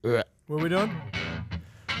What are we doing?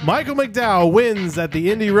 Michael McDowell wins at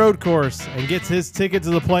the Indy Road Course and gets his ticket to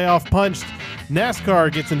the playoff punched.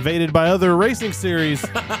 NASCAR gets invaded by other racing series,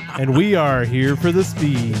 and we are here for the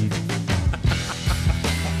speed.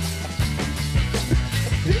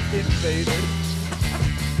 Invaded.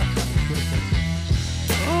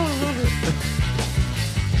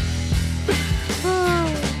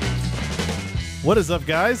 What is up,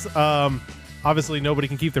 guys? Obviously, nobody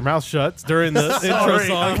can keep their mouth shut during the intro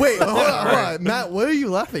song. Wait, hold on. Matt, what are you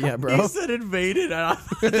laughing at, bro? He said invaded, and I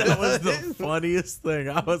thought that was the funniest thing.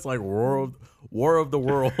 I was like, War of the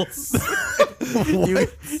Worlds.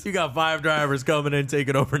 you got 5 drivers coming in,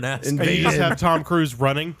 taking over NASCAR. And you just have Tom Cruise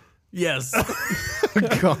running. Yes.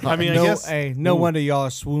 God. I mean, I guess. Hey, no wonder y'all are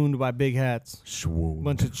swooned by big hats. Swoon.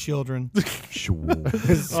 Bunch of children. Swoon.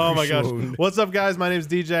 Oh my gosh. What's up, guys? My name's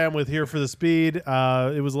DJ. I'm with Here for the Speed. It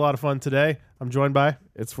was a lot of fun today. I'm joined by.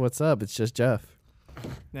 It's what's up. It's just Jeff.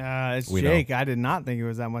 It's We Jake. know. I did not think it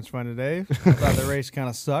was that much fun today. I thought the race kind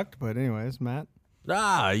of sucked, but anyways, Matt.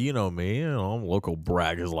 You know me. I'm a local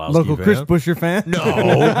Bragg Keselowski Local fan. Chris Buescher fan? No,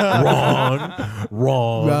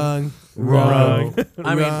 wrong.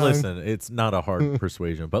 I mean, listen, it's not a hard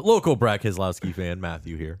persuasion, but local Bragg Keselowski fan,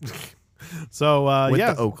 Matthew here. So, With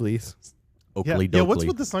yeah. the Oakleys. Oakley Yeah, what's dokley.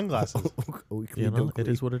 with the sunglasses? Oakley You know, dokley. it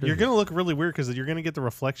is what it is. You're going to look really weird because you're going to get the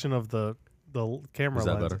reflection of the camera Is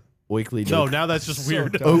that lens. better? Oakley No, dokley. now that's just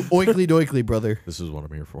weird. Oakley dokley, brother. This is what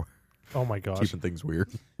I'm here for. Oh my gosh. Keeping things weird.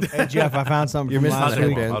 Hey, Jeff, I found something You're from missing last the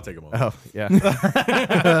week. headband. I'll take them off. Oh, yeah.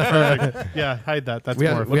 Perfect. Yeah, hide that. That's we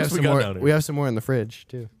more. have, What we else have we some got more. down here? We have some more in the fridge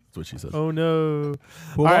too. That's what she said. Oh no!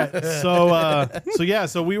 Well, All right,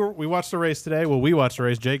 so we watched the race today. Well, we watched the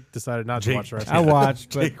race. Jake decided not to watch the race. I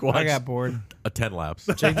watched, but Jake watched. I got bored. 10 laps.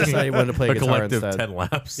 Jake decided he wanted to play A guitar collective instead. 10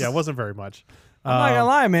 laps. Yeah, it wasn't very much. I'm not gonna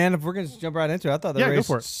lie, man. If we're gonna jump right into it, I thought the Yeah, go race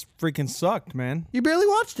for it. freaking sucked, man. You barely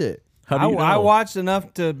watched it. How do you know? I watched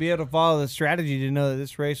enough to be able to follow the strategy to know that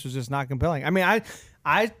this race was just not compelling. I mean,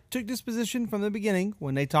 I took this position from the beginning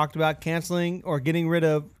when they talked about canceling or getting rid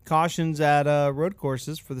of cautions at road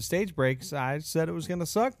courses for the stage breaks. I said it was going to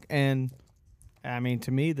suck, and I mean,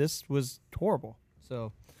 to me, this was horrible.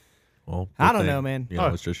 So Well, I good don't thing. know, man. You know,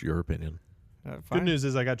 Oh. it's just your opinion. Good fine. news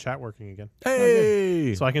is I got chat working again,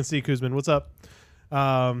 Hey! so I can see Kuzman. What's up?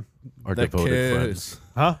 Our The devoted kids. friends.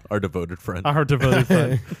 Huh? Our devoted friend. Our devoted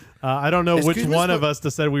friend. I don't know Is which Kuzman one of us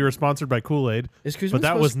that said we were sponsored by Kool-Aid, Is Kuzma but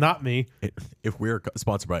that was supposed- not me. If we're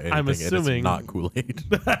sponsored by anything, I'm assuming- it's not Kool-Aid.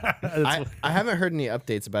 I haven't heard any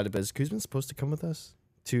updates about it, but is Kuzman supposed to come with us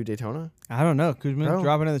to Daytona? I don't know. Kuzman, Bro.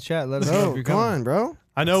 drop it in the chat. Let us know if No, you're come coming. on, bro.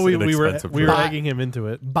 I know It's we were inexpensive we were trip. egging him into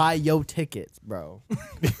it. Buy your tickets, bro.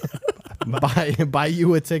 buy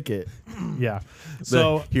you a ticket. Yeah.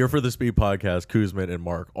 So So here for the Speed Podcast, Kuzman and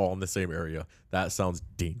Mark all in the same area. That sounds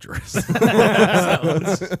dangerous.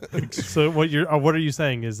 so what are you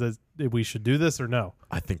saying is that we should do this or no?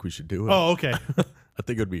 I think we should do it. Oh, okay. I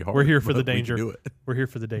think it would be hard. We're here for the but we can danger. do it. We're here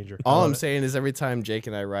for the danger. I All love I'm it. saying is every time Jake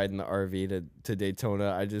and I ride in the RV to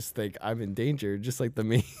Daytona, I just think I'm in danger, just like the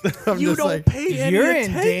me. I'm You just don't like, pay any You're in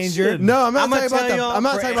attention. danger. No, I'm not I'ma talking about tell the. y'all- I'm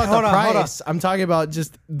not talking about Hold the on, hold on. price. I'm talking about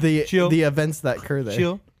just the Chill. events that occur there.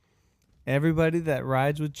 Chill. Everybody that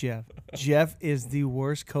rides with Jeff is the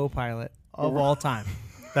worst co-pilot of all time.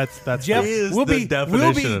 That's Jeff- Is We'll the be-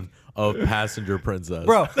 definition of passenger princess.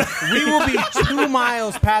 Bro, we will be 2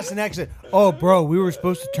 miles past an exit. Oh, bro, we were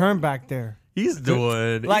supposed to turn back there. He's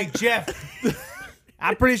doing Like Jeff.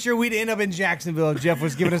 I'm pretty sure we'd end up in Jacksonville if Jeff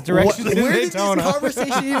was giving us What, directions to where did Daytona. this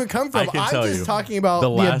conversation even come from? I can I'm tell just you, talking about the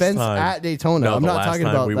the, last events time- at Daytona. No, I'm the not last talking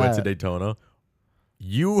time about we that. went to Daytona,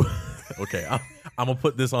 you okay? I'm gonna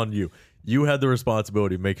put this on you. You had the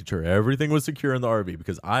responsibility of making sure everything was secure in the RV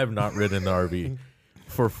because I have not ridden in the RV.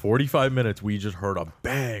 For 45 minutes, we just heard a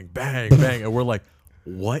bang, bang, bang, and we're like,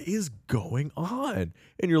 "What is going on?"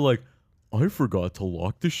 And you're like, "I forgot to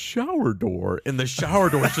lock the shower door," and the shower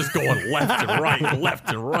door is just going left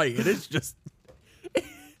and right, and it's just.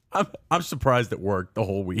 I'm surprised it worked the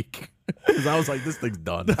whole week because I was like, "This thing's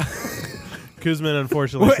done." Kuzman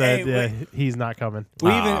unfortunately Wait, said wait. He's not coming.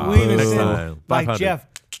 We even next said, time, like 500. Jeff,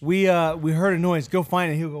 we heard a noise. Go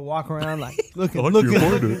find it. He'll go walk around like looking, Like looking, you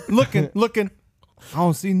heard looking, looking, looking. I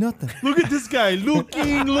don't see nothing. Look at this guy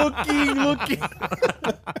looking.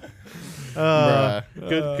 Bruh.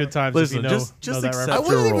 Good times. Listen, if you know, just know that accept reference. I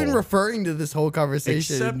wasn't your even role. referring to this whole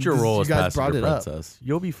conversation. Accept your This- role you as guys brought passenger it up. princess.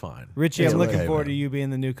 You'll be fine. Richie, It's I'm looking okay, forward man. to you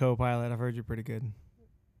being the new co-pilot. I've heard you're pretty good.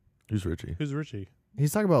 Who's Richie? Who's Richie?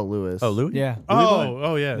 He's talking about Lewis. Oh, Louis? Yeah.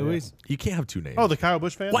 Oh, yeah. Luis. You can't have two names. Oh, the Kyle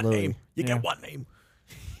Busch fan. One Louis. name. You Yeah. get one name.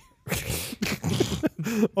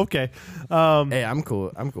 Okay. Hey, I'm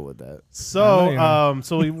cool. I'm cool with that. So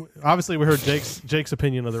we heard Jake's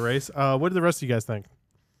opinion of the race. What did the rest of you guys think?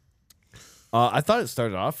 I thought it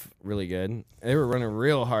started off really good. They were running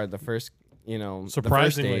real hard the first, the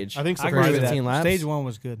Surprisingly, first stage. I think I agree with that. 15 laps. Stage 1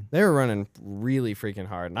 was good. They were running really freaking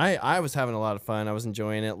hard. And I was having a lot of fun. I was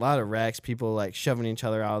enjoying it. A lot of wrecks, people like shoving each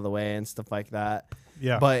other out of the way and stuff like that.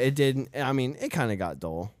 Yeah. But it didn't, it kind of got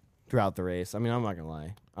dull throughout the race. I'm not going to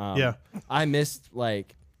lie. Yeah. I missed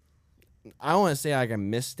I don't want to say I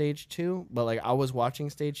missed stage 2, but I was watching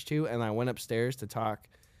stage 2 and I went upstairs to talk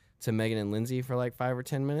to Megan and Lindsay for 5 or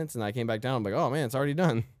 10 minutes, and I came back down. I'm like, oh man, it's already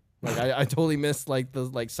done. I totally missed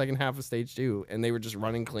the second half of stage 2, and they were just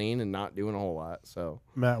running clean and not doing a whole lot. So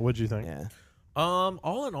Matt, what'd you think? yeah,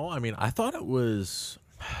 All in all, I thought it was,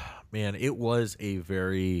 it was a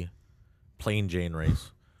very plain Jane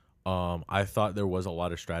race. I thought there was a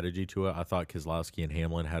lot of strategy to it. I thought Keselowski and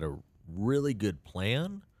Hamlin had a really good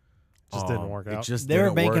plan. Just didn't work out. They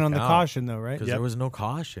were banking on the caution, though, right? Because there was no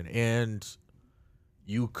caution. And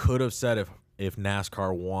you could have said if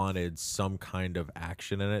NASCAR wanted some kind of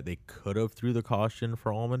action in it, they could have threw the caution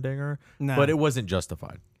for Allmendinger. No. But it wasn't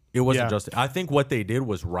justified. It wasn't justified. I think what they did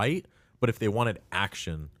was right, but if they wanted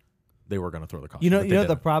action, they were going to throw the caution. You know but they what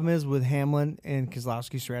the didn't. problem is with Hamlin and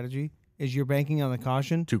Keselowski's strategy is you're banking on the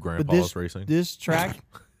caution. Two but grandpas racing. This track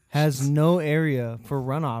has no area for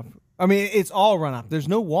runoff. It's all runoff. There's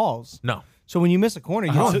no walls. No. So when you miss a corner,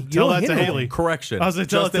 you don't Tell that hit to it. Haley. Correction. I was gonna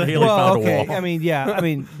tell it Justin to Haley Well, found okay. a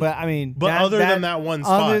wall. But other than that one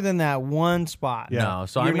spot. Other than that one spot. Yeah. No,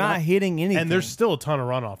 so You're not hitting anything. And there's still a ton of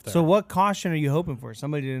runoff there. So what caution are you hoping for?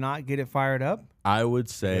 Somebody to not get it fired up? I would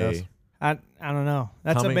say, Yes. I don't know.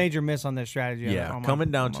 That's Coming- a major miss on their strategy.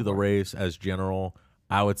 coming down to the race as general,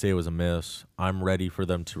 I would say it was a miss. I'm ready for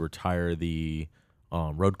them to retire the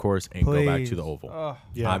road course and go back to the oval. Oh,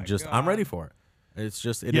 Yeah. I'm ready for it. It's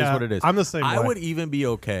just it is Yeah, what it is. I'm the same I way. would even be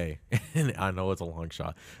okay, and I know it's a long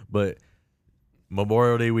shot, but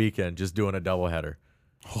Memorial Day weekend, just doing a doubleheader.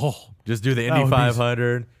 Oh, just do the That Indy would be-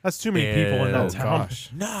 500. That's too many people in that town.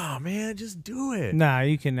 Nah, man, just do it. Nah,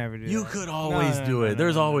 you can never do You that. could always no, do no, it. no,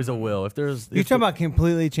 There's no, always a will. If there's, You're talking about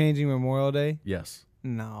completely changing Memorial Day? yes.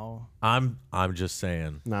 No. I'm just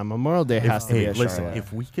saying. nah, Memorial Day has to be a listen, Charlotte.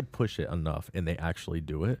 if we could push it enough and they actually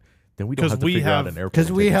do it, then we don't 'Cause have to we figure out have- an airport.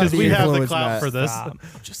 'cause we ticket. have Because we have the influence, clout Matt. for this. Stop.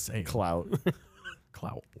 I'm just saying. Clout.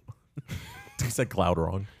 Clout. You said cloud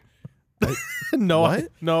wrong. No,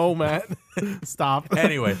 no, Matt. Stop.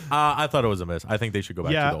 Anyway, I thought it was a miss. I think they should go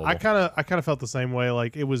back to the Yeah, oval. I kind of felt the same way.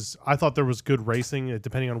 I thought there was good racing,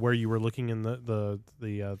 depending on where you were looking in the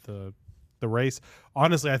race.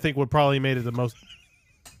 Honestly, I think what probably made it the most.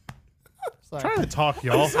 Trying to talk,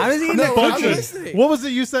 y'all. I was eating a I'm cookie. listening. What was it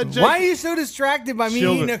you said, Jake? Why are you so distracted by me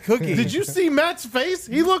Children. eating a cookie? Did you see Matt's face?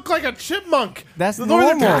 He looked like a chipmunk. That's The-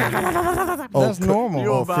 normal. That's normal.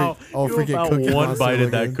 You Oh, about, freak- oh, you freaking about Cookie one Monster bite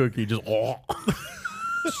of that looking. cookie, just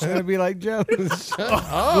It's gonna be like Joe.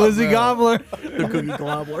 Oh, Lizzie bro. Gobbler. the cookie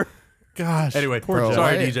gobbler. Gosh. Anyway, Bro,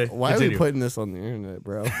 sorry, why, DJ. Why are we Continue. putting this on the internet,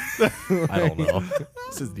 bro? I don't know.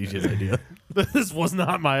 This is DJ's idea. This was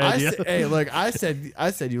not my idea. Hey, look, I said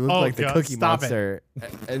you look Oh, like the God, Cookie stop it. Monster,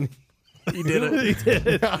 and He did it. He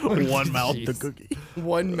did. One mouth the Jeez. cookie.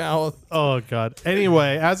 one mouth, Oh God.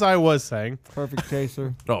 Anyway, as I was saying, Perfect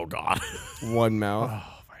chaser. Oh God. one mouth.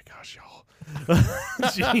 oh my gosh, y'all.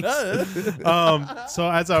 Jeez. So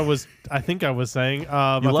as I think I was saying,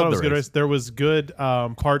 I thought loved it was the a good race. race. There was good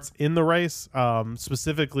parts in the race,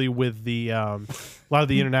 specifically with the a lot of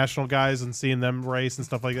the international guys and seeing them race and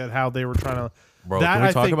stuff like that. How they were trying to. Bro, that, can we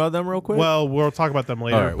I talk think- about them real quick? Well, we'll talk about them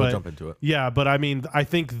later. all right, we'll but jump into it. yeah, but I mean, I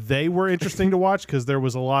think they were interesting to watch because there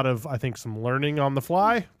was a lot of, I think, some learning on the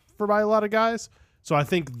fly by a lot of guys. So I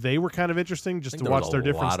think they were kind of interesting just to watch their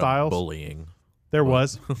different styles. Bullying. There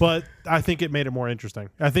was, but I think it made it more interesting.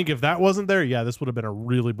 I think if that wasn't there, yeah, this would have been a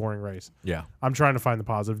really boring race. Yeah. I'm trying to find the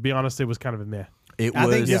positive. To be honest, it was kind of a meh. It I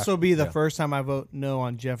was. think this will be the first time I vote no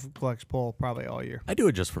on Jeff Gluck's poll probably all year. I do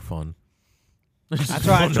it just for fun. That's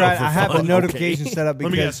why I tried. I have the notification set up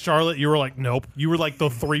Let me guess, because Charlotte, you were like, nope. You were like the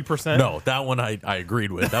 3%. No, that one I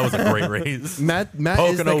agreed with. That was a great race. Matt is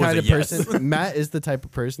Pocono the was kind a of yes. person. Matt is the type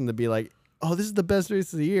of person to be like, "Oh, this is the best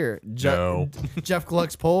race of the year." No. Jeff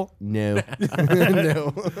Gluck's poll, no,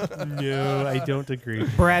 no. No, I don't agree.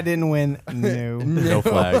 Brad didn't win. No. No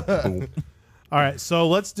flag. Boom. All right, so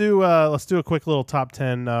let's do a quick little top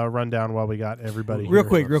 10 rundown while we got everybody Real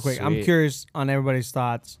here. quick. I'm Sweet. curious on everybody's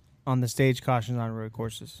thoughts on the stage cautions on road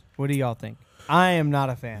courses. What do y'all think? I am not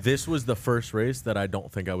a fan. This was the first race that I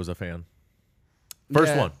don't think I was a fan.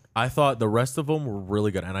 First Yeah. one. I thought the rest of them were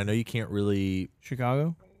really good. And I know you can't really.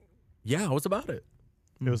 Chicago? Yeah, what's about it?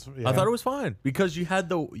 It was. Yeah. I thought it was fine because you had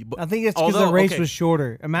the. I think it's because the race was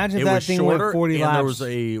shorter. Imagine if It that was thing shorter, went 40 and laps. there was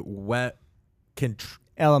a wet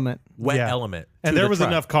element. Yeah. element, and to there the was track.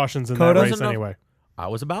 enough cautions in Coda? that race Wasn't enough- anyway. I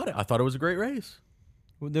was about it. I thought it was a great race.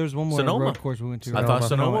 There was one more Sonoma. road course we went to. I thought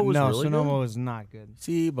Sonoma was no, really Sonoma good. was not good.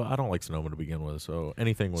 See, but I don't like Sonoma to begin with, so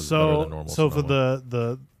anything was better than normal. So for Sonoma.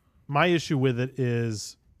 the my issue with it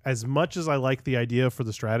is, as much as I like the idea for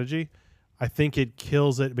the strategy, I think it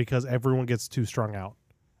kills it because everyone gets too strung out.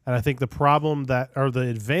 And I think the problem the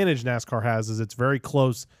advantage NASCAR has is it's very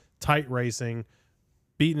close, tight racing,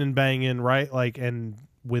 beating and banging, right? Like, and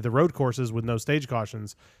with the road courses with no stage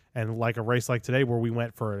cautions, and like a race like today where we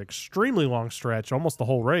went for an extremely long stretch, almost the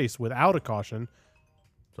whole race without a caution.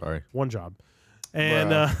 Sorry. One job.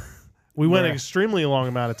 And we went an extremely long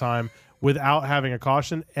amount of time without having a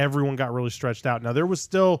caution. Everyone got really stretched out. Now, there was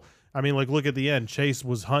still, I mean, like, look at the end. Chase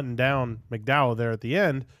was hunting down McDowell there at the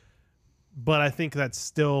end. But I think that's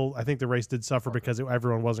still, I think the race did suffer because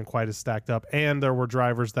everyone wasn't quite as stacked up. And there were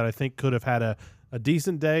drivers that I think could have had a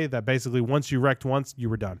decent day that basically once you wrecked once, you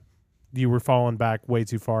were done. You were falling back way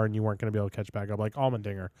too far and you weren't going to be able to catch back up. Like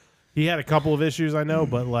Allmendinger. He had a couple of issues, I know,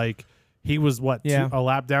 but like he was, a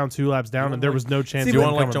lap down, 2 laps down, and there was no chance See, of Do you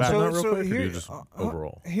him want to like coming jump back. on that real quick, or do here- you just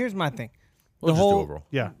overall? Here's my thing. We'll the just do whole overall.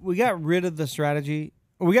 Yeah. we got rid of the strategy.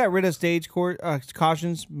 We got rid of stage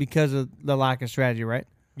cautions because of the lack of strategy, right?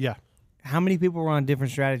 Yeah. How many people were on a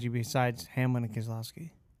different strategy besides Hamlin and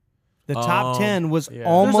Keselowski? The top 10 was yeah. There's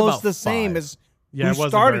almost about the same 5. as Yeah, who it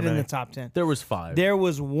wasn't started very in many. the top 10. There was 5. There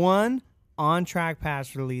was one on-track pass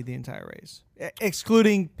for the lead the entire race,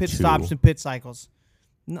 excluding pit 2. stops and pit cycles.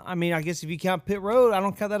 No, I mean, I guess if you count pit road, I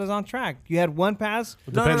don't count that as on track. You had one pass.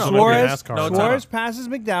 Depends on Suarez, what NASCAR. No, it's Suarez passes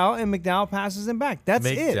McDowell, and McDowell passes him back. That's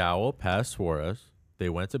it. McDowell passed Suarez. They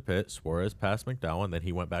went to pit. Suarez passed McDowell, and then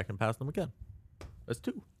he went back and passed them again. That's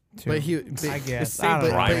 2. But he, I guess. See, I don't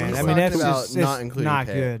but- know, but man. he's I mean, talking that's about just not it's including not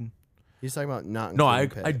pit. good. He's talking about not. No,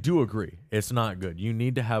 including I pit. do agree. It's not good. You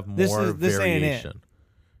need to have more This ain't it. variation.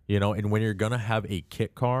 You know, and when you're gonna have a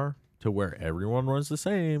kit car to where everyone runs the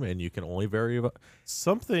same and you can only vary.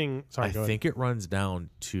 Something. Sorry, I go ahead. think it runs down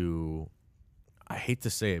to. I hate to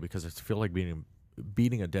say it because I feel like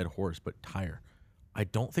beating a dead horse, but tire. I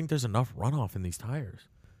don't think there's enough runoff in these tires.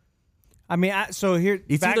 I mean, so here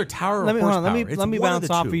It's either tower or let me, hold on, horsepower. let me It's let me one of bounce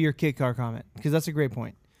the off two. of your kit car comment because that's a great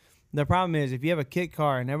point. The problem is if you have a kit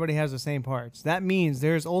car and everybody has the same parts, that means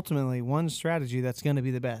there's ultimately one strategy that's going to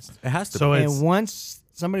be the best. It has to. So be. it's- And once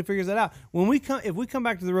somebody figures that out, if we come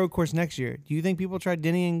back to the road course next year, do you think people try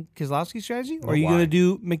Denny and Keselowski's strategy, or are you why? going to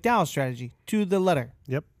do McDowell's strategy to the letter?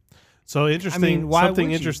 Yep. So interesting. I mean, why something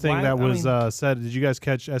would you? interesting Why- that I was mean- said. Did you guys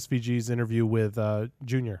catch SVG's interview with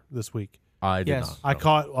Junior this week? I did Yes. not. I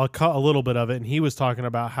no. caught a little bit of it, and he was talking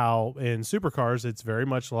about how in supercars it's very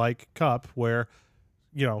much like Cup, where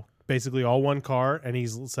basically all one car, and he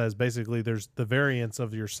says basically there's the variants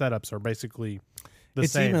of your setups are basically the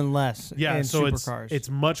It's same. even less. Yeah, in so supercars. it's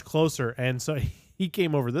much closer, and so he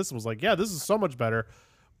came over this and was like, yeah, this is so much better,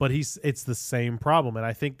 but it's the same problem, and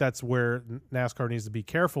I think that's where NASCAR needs to be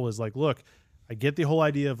careful. Is like, look, I get the whole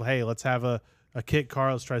idea of hey, let's have a kit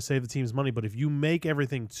car, let's try to save the team's money, but if you make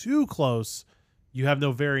everything too close, you have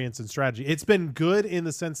no variance in strategy. It's been good in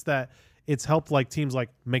the sense that it's helped like teams like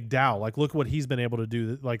McDowell. Like, look what he's been able to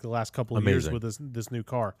do like the last couple of years Amazing. with this new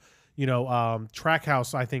car.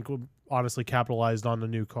 Trackhouse, I think, honestly capitalized on the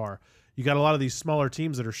new car. You got a lot of these smaller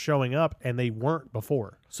teams that are showing up, and they weren't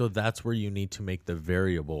before. So that's where you need to make the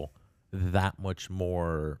variable that much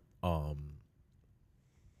more.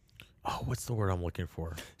 What's the word I'm looking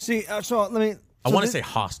for? See, so let me. I so want to this- say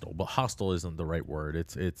hostile, but hostile isn't the right word.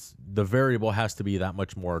 It's the variable has to be that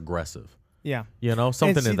much more aggressive. yeah. Something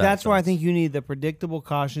And see, in that. that's why I sense. think you need the predictable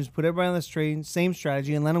cautions, put everybody on the same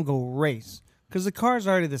strategy, and let them go race. Because the car's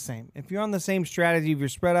already the same. If you're on the same strategy, if you're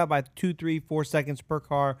spread out by 2, 3, 4 seconds per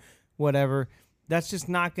car, whatever, that's just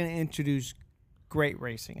not going to introduce great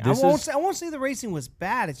racing. I won't say the racing was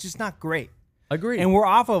bad. It's just not great. Agreed. And we're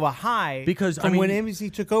off of a high Because, I from when mean-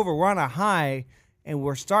 NBC took over. We're on a high, and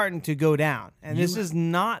we're starting to go down. And this is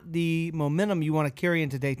not the momentum you want to carry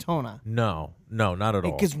into Daytona. no, not at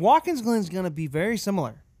all. Because Watkins Glen's going to be very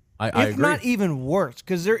similar. I If agree. not even worse,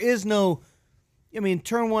 because there is no. I mean,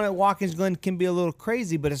 turn one at Watkins Glen can be a little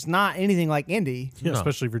crazy, but it's not anything like Indy. Yeah, No.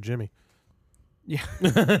 especially for Jimmy. Yeah.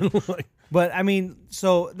 But I mean,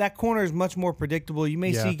 so that corner is much more predictable. You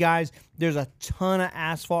may Yeah. see guys. There's a ton of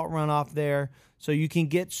asphalt runoff there, so you can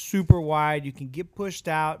get super wide. You can get pushed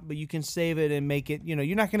out, but you can save it and make it.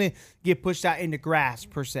 You're not going to get pushed out into grass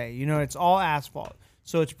per se. It's all asphalt,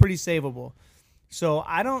 so it's pretty savable. So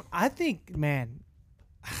I think, man.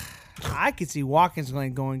 I could see Watkins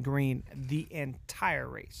Glen going green the entire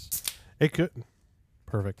race. It could.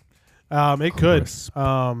 Perfect. It could.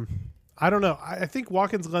 I don't know. I think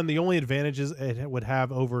Watkins Glen, the only advantages it would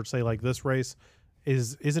have over, say, like this race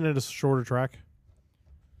isn't it a shorter track?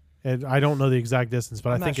 And I don't know the exact distance,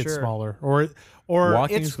 but I'm I think not it's sure. smaller. Or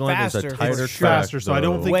Watkins It's Glen is a faster. tighter It's track. faster, so I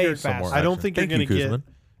don't think Way you're. faster. I don't think you're Thank going you, to get. Kuzman.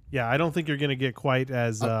 Yeah, I don't think you're going to get quite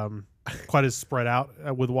as spread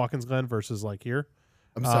out with Watkins Glen versus like here.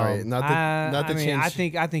 I'm sorry, not to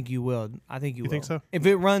change. I think you will. I think you will. think so? If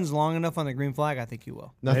it runs long enough on the green flag, I think you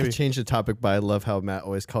will. Not Maybe. to change the topic, but I love how Matt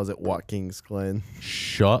always calls it Watkins Glen.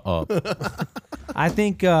 Shut up, I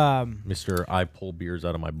think. Mr. I pull beers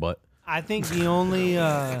out of my butt. I think the only.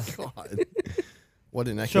 God. What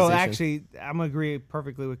an accusation. So actually, I'm gonna agree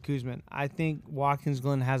perfectly with Kuzman. I think Watkins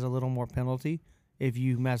Glen has a little more penalty if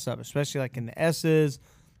you mess up, especially like in the S's.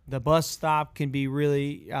 The bus stop can be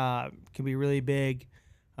really big.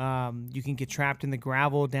 You can get trapped in the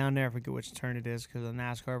gravel down there. I forget which turn it is because of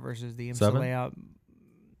NASCAR versus the IMSA 7? layout.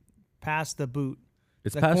 Past the boot,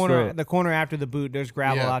 It's the past corner, the corner after the boot. There's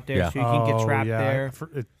gravel Yeah. out there, Yeah. so you can get trapped there.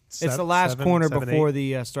 It's the last corner before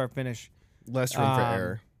the start finish. Less room for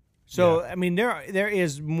error. So I mean, there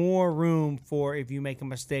is more room for if you make a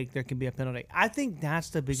mistake, there can be a penalty. I think that's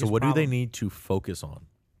the biggest. So what do they problem. need to focus on?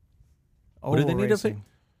 Oh, What do they need to racing. fix?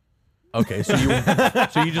 Okay, so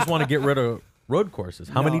you just want to get rid of road courses.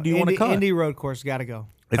 How many do you want to cut? Indy road course got to go.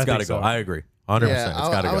 It's I got to think go. so. I agree. 100%. Yeah, It's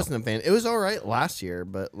got to I go. wasn't a fan. It was all right last year,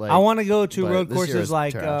 but like I want to go to but road this year courses is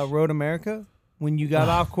like trash. Road America. When you got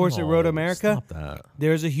off course at Road America, Stop that.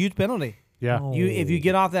 there's a huge penalty. Yeah. If you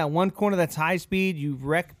get off that one corner that's high speed, you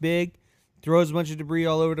wreck big, throws a bunch of debris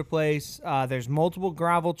all over the place. There's multiple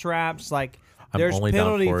gravel traps. Like I'm there's only down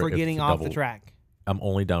penalty for it for if getting it's a off the double. track I'm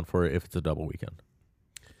only down for it if it's a double weekend.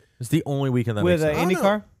 It's the only weekend that with makes an sense.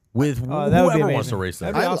 IndyCar. With that would be whoever wants to amazing. race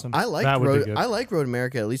that. That'd be awesome. I like That would be road. good. I like Road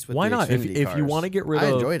America at least with Why the not? Xfinity If you cars. want to get rid I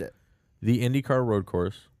of enjoyed it. the IndyCar road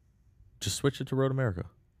course, just switch it to Road America.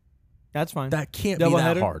 That's fine. That can't be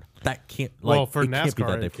that Doubleheader? hard. That can't. Well, Like, for it can't be NASCAR,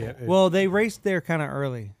 that it difficult. can't. Well, they raced there kind of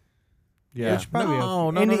early. Yeah. Which probably No,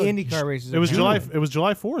 okay. no, no. IndyCar races. It was are July. June. It was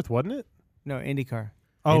July 4th, wasn't it? No, IndyCar.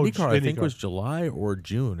 Oh, IndyCar, I think IndyCar. was July or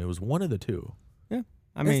June. It was one of the two. Yeah,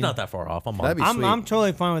 I mean, It's not that far off. That'd be I'm sweet.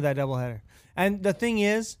 totally fine with that doubleheader. And the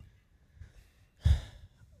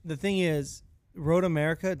thing is, Road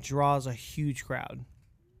America draws a huge crowd.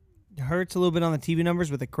 It hurts a little bit on the TV numbers,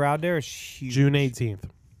 but the crowd there is huge. June 18th.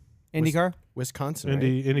 IndyCar, Wisconsin. Right?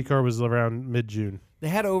 IndyCar was around mid-June. they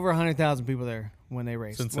had over 100,000 people there when they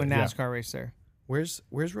raced. Since when then, yeah. NASCAR raced there. Where's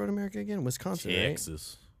Road America again? Wisconsin. Right?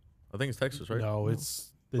 Texas. I think it's Texas, right? No,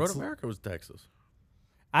 it's Road America was Texas.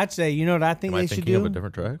 I'd say, you know what I think Am I they should thinking of do? a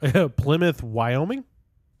different track? Plymouth, Wyoming,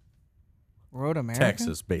 Road America.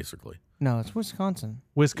 Texas, basically. No, it's Wisconsin.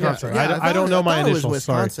 Wisconsin. Yeah, I don't know my thought it was initials.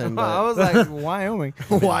 Sorry. Wisconsin, I but was like, Wyoming.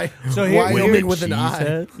 why? So here- Wyoming here- with an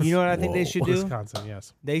I. You know what I think they should do? Wisconsin,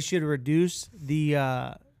 yes. They should reduce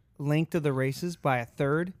the length of the races by a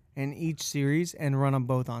third in each series and run them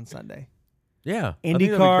both on Sunday. Yeah. I think that'd be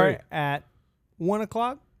IndyCar great. at 1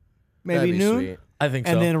 o'clock, maybe That'd be noon, sweet. I think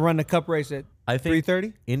so. and then run the Cup race at I think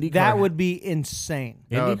 3:30. IndyCar That would be insane.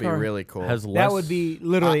 That would be IndyCar really cool. Has less, That would be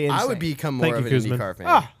literally insane. I would become more Thank of you, an Kuzman. IndyCar fan.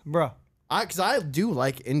 Ah, bro. Because I do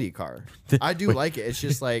like IndyCar. I do like it. It's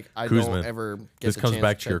just like I Kuzman, don't ever get This the comes chance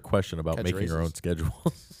back to to your question about catch making your own races. schedule.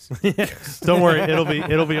 Don't worry, it'll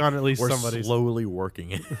be on at least We're somebody's. slowly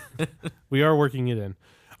working it. We are working it in.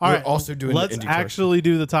 All We're right, also doing the Let's IndyCar. actually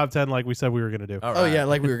do the top 10 like we said we were going to do. All Oh right. yeah,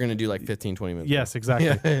 like we were gonna do like 15, 20 minutes. Yes, exactly.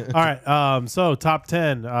 All right. So top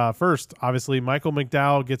 10. First, obviously, Michael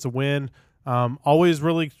McDowell gets a win. Always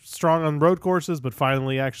really strong on road courses, but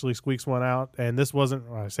finally actually squeaks one out. And this wasn't,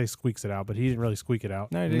 well, I say squeaks it out, but he didn't really squeak it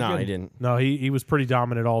out. No, he did No, good. I didn't. No, he was pretty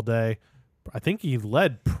dominant all day. I think he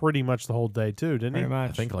led pretty much the whole day too, didn't Pretty he? I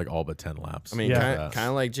much. think like all but 10 laps. I mean, Yeah. kind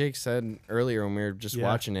of like Jake said earlier when we were just Yeah.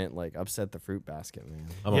 watching it, like upset the fruit basket, man.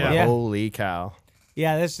 I'm Yeah. about- Yeah. Holy cow!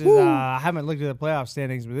 Yeah, this is. I haven't looked at the playoff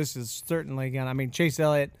standings, but this is certainly gonna. I mean, Chase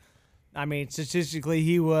Elliott. I mean, statistically,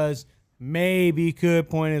 he was maybe could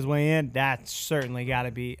point his way in. That's certainly got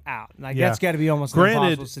to be out. Like Yeah. that's got to be almost Granted- an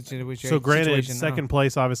impossible situation. So granted, situation. second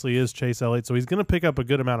place obviously is Chase Elliott, so he's going to pick up a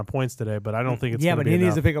good amount of points today, but I don't think it's yeah, gonna but be he needs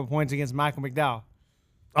enough. to pick up points against Michael McDowell.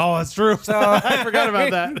 Oh, that's true. So I forgot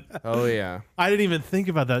about that. Oh yeah, I didn't even think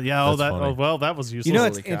about that. Yeah, That's that. funny. Oh, well, that was useless. You know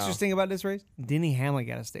what's Holy cow. interesting about this race? Denny Hamlin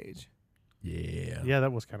got a stage. Yeah. yeah,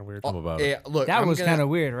 that was kind of weird. I'm about it. yeah. Look, That I'm was gonna- kind of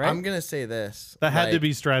weird, right? I'm gonna say this. That had to like,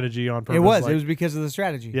 be strategy on purpose. it was. like- It was because of the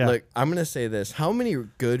strategy. Yeah. Look, I'm gonna say this. How many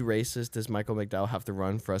good races does Michael McDowell have to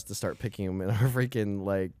run for us to start picking him in our freaking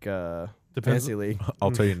like Depends. fantasy league.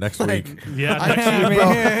 I'll tell you next week. Yeah, I next can't, week.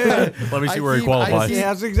 bro. Let me see I where he keep- I qualifies. keep- Yeah,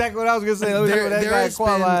 that's exactly what I was gonna say. Let me see what that guy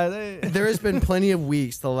qualifies. There has been plenty of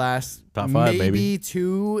weeks the last Top five, maybe maybe.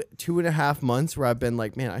 2.5 months where I've been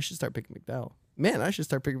like, man, I should start picking McDowell. Man, I should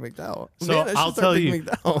start picking McDowell. So Man, I should I'll start tell picking you,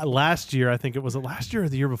 McDowell. last year, I think it was last year or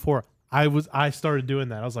the year before, I started doing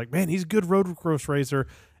that. I was like, man, he's a good road course racer,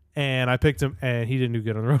 and I picked him, and he didn't do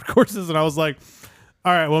good on the road courses, and I was like,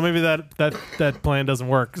 all right, well, maybe that plan doesn't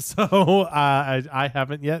work. So I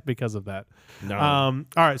haven't yet because of that. No. All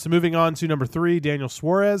right, so moving on to number 3, Daniel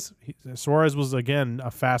Suarez. Suarez was, again, a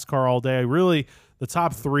fast car all day. Really, the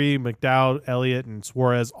top 3, McDowell, Elliott, and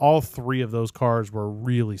Suarez, all 3 of those cars were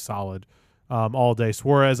really solid all day.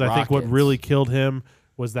 Suarez, I think what Rockets. really killed him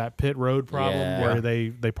was that pit road problem Yeah. where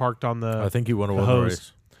they parked on the I think he would have the won the hose.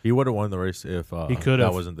 race. He would have won the race if He could've.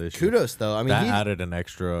 that wasn't the issue. Kudos, though. I mean, that he, added an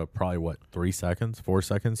extra probably 3 seconds, 4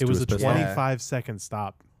 seconds. It to was his a pit stop. 25-second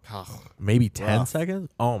stop. maybe 10 Rough.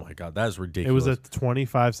 seconds. Oh my god, that is It ridiculous. was a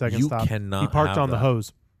 25-second You stop. cannot He parked have on the that.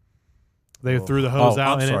 hose. They threw the hose Oh,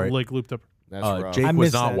 out I'm and sorry. it like looped up. that's rough. Jake I was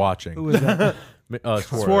missed not that. watching. Who was that?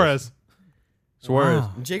 Suarez. Suarez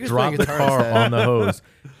Wow. Jake was playing dropped the guitar car instead. on the hose.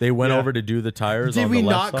 They went Yeah. over to do the tires. Did on we the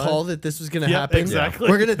not left side. call that this was going to Yep, happen? exactly.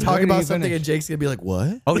 We're going to talk Where did about he something finish? and Jake's going to be like,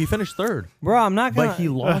 what? Oh, he finished third, Bro, I'm not gonna. but he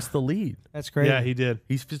lost the lead. That's crazy. Yeah, he did.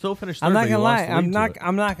 He still finished third. I'm not but he gonna lost lie. the lead to it.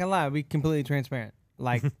 I'm not gonna lie. Be completely transparent.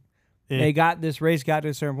 Like Yeah. they got this race got to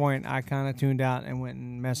a certain point. I kind of tuned out and went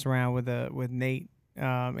and messed around with Nate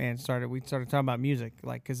and we started talking about music,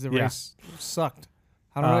 like because the Yeah. race sucked.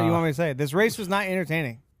 I don't know what you want me to say. This race was not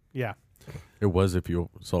entertaining. Yeah. It was if you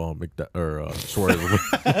saw Suarez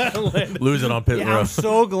losing on pit Yeah, road. I'm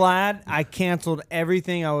so glad I canceled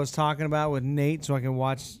everything I was talking about with Nate so I can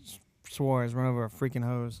watch Suarez run over a freaking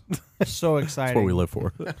hose. So exciting. That's what we live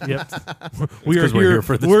for. Yep. we are 'cause we're here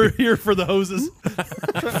for this We're here for the hoses.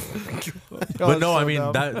 But no, so I mean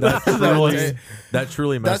dumb. that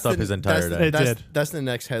truly messed up his entire day. It did. That's the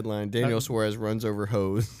next headline. Daniel Suarez runs over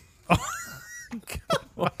hose.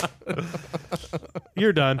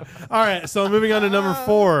 You're done. All right, so moving on to number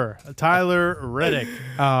 4, Tyler Reddick.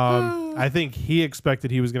 I think he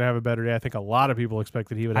expected he was going to have a better day. I think a lot of people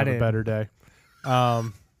expected he would have a did. better day.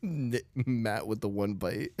 Matt with the one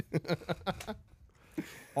bite.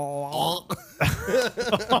 Oh,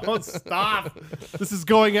 stop. This is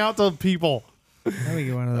going out to people. Let me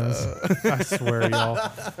get one of those. I swear, y'all.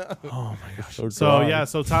 Oh, my gosh. So, dry. yeah,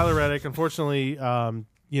 so Tyler Reddick, unfortunately,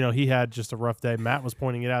 he had just a rough day. Matt was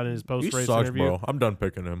pointing it out in his He post-race sucks, interview. bro. I'm done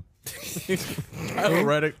picking him. Tyler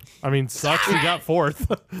Reddick, I mean, sucks. He got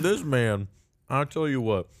 4th. this man, I'll tell you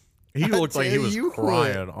what, he looked like he tell was you what.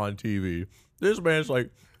 crying on TV. This man's like,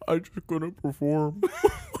 I just couldn't perform.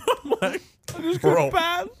 I'm like, bro.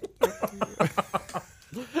 I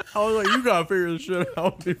was like, you gotta figure this shit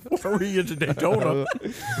out before we get to Daytona.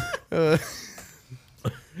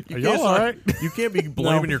 Are y'all all right? You can't be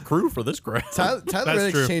blaming your crew for this crap. Tyler That's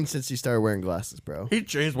Reddick's true. changed since he started wearing glasses, bro. He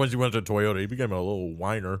changed once he went to Toyota. He became a little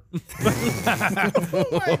whiner.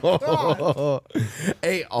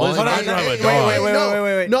 Hey, Listen, I don't have a dog.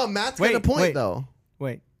 Wait. No, Matt's got a Wait, point wait. though.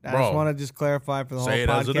 Wait, I Bro. just want to just clarify for the whole Say it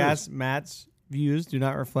as it podcast. is. Matt's views do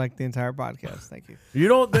not reflect the entire podcast. Thank you. You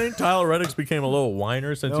don't think Tyler Reddick's became a little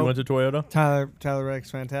whiner since he Nope. went to Toyota? Tyler Reddick's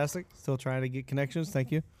fantastic. Still trying to get connections.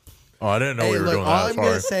 Thank you. Oh, I didn't know Hey, we were look, doing all that. I'm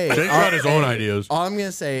gonna Sorry. say- Jake's got his own ideas. All I'm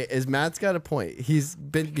gonna say is Matt's got a point. He's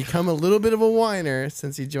become a little bit of a whiner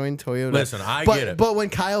since he joined Toyota. Listen, I but, get it. But when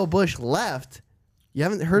Kyle Busch left, you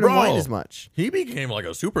haven't heard him Bro. whine as much. He became like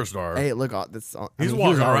a superstar. Hey, look, that's He's he was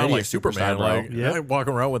walking around already like a Superman. superstar, bro. Like, Yeah. I'm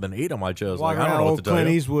walking around with an 8 on my chest. Walking Like, I don't around know what old to tell Clint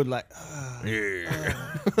you. Eastwood like, Yeah.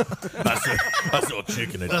 that's a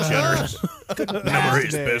chicken and cheddar. Never ate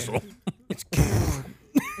day. special.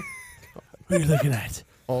 What are you looking at?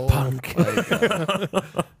 Punk.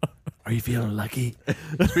 Are you feeling lucky?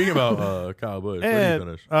 Speaking about Kyle Busch, where did he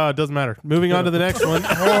finish? It doesn't matter. Moving on to the next one.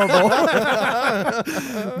 Horrible.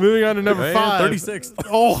 Moving on to number Man, 5. 36th.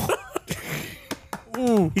 Oh,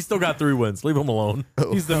 He's still got 3 wins. Leave him alone.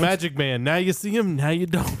 he's the magic man. Now you see him, now you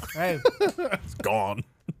don't. hey, He's gone.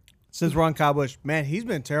 since Ron Kyle Busch, man, he's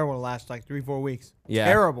been terrible the last like 3-4 weeks. Yeah.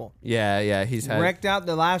 Terrible. Yeah. He's had Wrecked out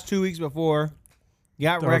the last 2 weeks before.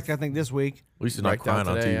 Got wrecked, I think, this week. At least he's not Right down crying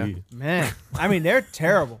on today, TV. Man, I mean, they're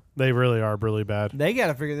terrible. They really are really bad. They got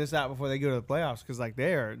to figure this out before they go to the playoffs because, like,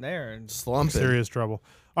 they're in slumping. Serious trouble.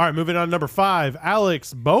 All right, moving on to number 5,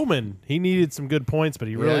 Alex Bowman. He needed some good points, but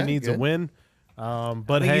he really Yeah, needs a good. win.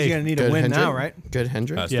 But I think he's hey, gonna need a Good win Hendrick. now, right? Good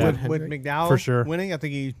Hendrick. Has Yeah. to. With McDowell For sure. winning, I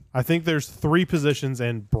think he. I think there's 3 positions,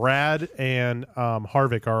 and Brad and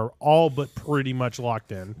Harvick are all but pretty much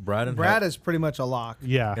locked in. Brad is pretty much a lock.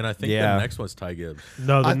 Yeah. And I think Yeah. the next one's Ty Gibbs.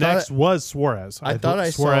 No, the I thought next was Suarez. I thought I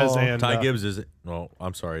Suarez saw- and Ty Gibbs is no.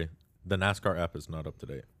 I'm sorry. The NASCAR app is not up to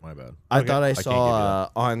date. My bad. I Okay. thought I can't saw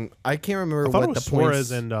on. I can't remember I thought what it was the Suarez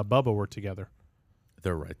points. and Bubba were together.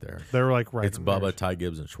 They're right there. They were like right. It's Bubba, Ty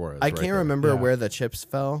Gibbs, and Suarez. I right can't there. remember Yeah. where the chips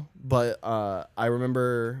fell, but I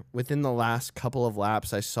remember within the last couple of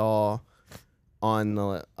laps, I saw on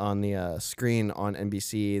the screen on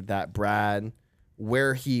NBC that Brad,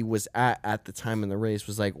 where he was at the time in the race,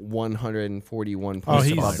 was like 141 points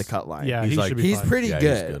he's- above the cut line. Yeah, He's he like- should be he's fine. pretty Yeah, he's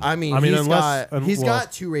good. good. I mean, I mean, he's unless- got he's well-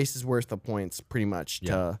 got 2 races worth of points, pretty much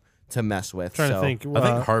to mess with. trying so to think. I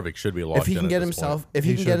think Harvick should be locked if he in can at get this himself, point. if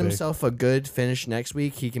he He can get should be. himself a good finish next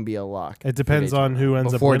week, he can be a lock. It for depends on Daytona. who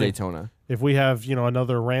ends up before winning. Daytona. If we have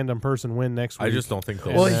another random person win next week, I just don't think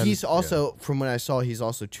they'll. Well, then- he's also, from what I saw, he's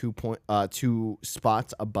also 2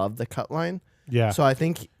 spots above the cut line. yeah. So I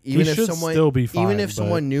think even if should someone, still be fine, even if but-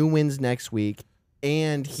 someone new wins next week,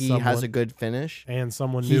 and he has Someone- a good finish, and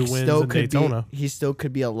someone he new wins still in could Daytona. be. He still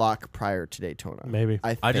could be a lock prior to Daytona. Maybe.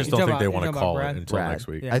 I I just think. don't You're think they talking want to about call Brad? it until Brad. next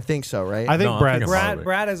week. Yeah. I think so, right? I think No, I'm Brad's thinking Brad Harvick.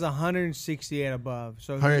 Brad is 168 above,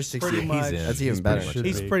 so he's 168. pretty much He's in. That's He's even better. pretty Should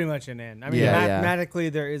he's be. pretty much an in. I mean, Yeah, yeah. mathematically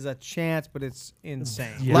there is a chance, but it's insane.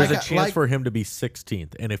 Yeah. Like- There's a chance like- for him to be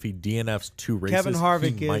 16th, and if he DNFs 2 races, Kevin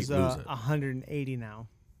Harvick he might is lose it. 180 now.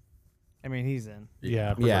 I mean, he's in.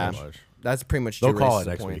 Yeah, pretty Yeah. much. That's pretty much. They'll 2 call races it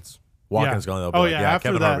of next week. points. Watkins Yeah. going. They'll be Oh, like, yeah, yeah, after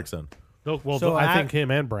Kevin that- Harvick's in. Well, So I think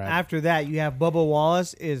him and Brad. After that, you have Bubba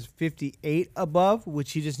Wallace is 58 above,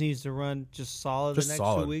 which he just needs to run just solid Just the next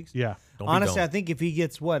solid. 2 weeks. yeah. Don't be Honestly, dumb. I think if he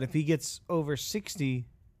gets over 60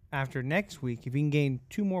 after next week, if he can gain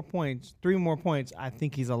 2 more points, 3 more points, I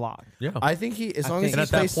think he's a lock. Yeah. I think he, as long as And he's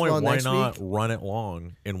at that placed point, well why next not week, run it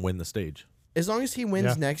long and win the stage? as long as he wins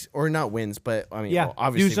Yeah. next, or not wins, but I mean, Yeah, well,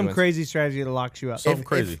 obviously do some wins. crazy strategy that locks you up. Something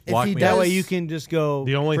crazy. if Lock he me does- that up. way you can just go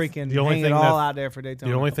The only freaking hang thing it all that- out there for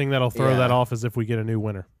Daytona. The only thing that'll throw Yeah. that off is if we get a new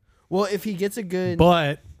winner. Well, if he gets a good,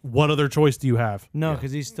 But what other choice do you have? No, Yeah.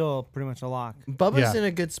 because he's still pretty much a lock. Bubba's Yeah. in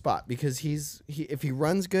a good spot because if he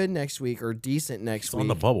runs good next week or decent next It's week on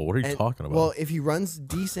the bubble. What are you and- talking about? Well, if he runs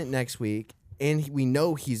decent next week, and we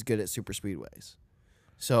know he's good at super speedways,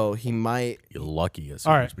 so he might. You're lucky. As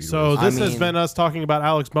All right. So I this has mean- been us talking about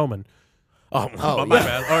Alex Bowman. oh, Oh, my yeah.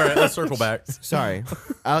 bad. All right, let's circle back. Sorry,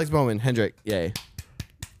 Alex Bowman, Hendrick, yay.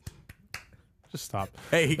 Just stop.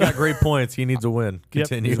 Hey, he got great points. He needs a win. Yep.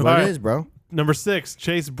 Continue. What All right. it is, bro? Number 6,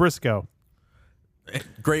 Chase Briscoe.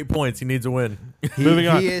 Great points. He needs a win. Moving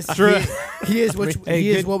on. He is. True. He is what Hey, he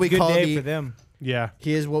is good- what we good call day for the. them. Yeah.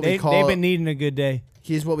 He is what we They've call. been needing a good day.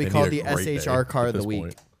 He is what we They call need the a great day SHR car at of the this week.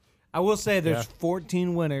 point. I will say there's Yeah.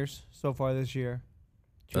 14 winners so far this year.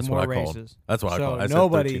 2 That's more what I called. races. That's what I so called. I said 13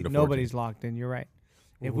 to 14. nobody's locked in. You're right.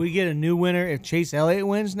 If we get a new winner, if Chase Elliott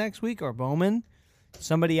wins next week or Bowman,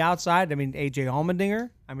 somebody outside, I mean AJ Allmendinger,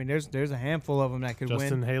 I mean there's a handful of them that could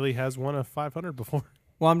Justin win. Haley has won a 500 before.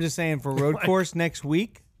 Well, I'm just saying for road course next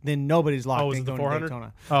week, then nobody's locked Oh, is in it the going to 400?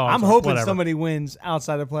 Daytona. Oh, I'm sorry. hoping Whatever. somebody wins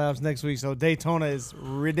outside the playoffs next week. So Daytona is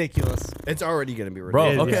ridiculous. It's already going to be Bro,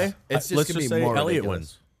 ridiculous. okay. It's just Let's gonna just be say more Elliott ridiculous.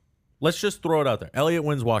 wins. Let's just throw it out there. Elliott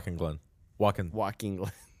wins Walking Glen. Walking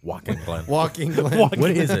Walking Glen. Walking Glen.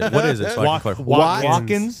 What is it? What is it? So I can clarify.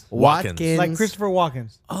 Watkins, Watkins. like Christopher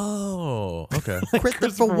Watkins. Oh, okay.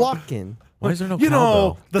 Christopher Walken. Why is there no You know,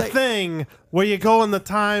 cowbell? the thing where you go in the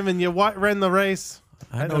time and you ran the race.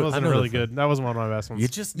 I That know- wasn't I know really the good. That wasn't one of my best ones. You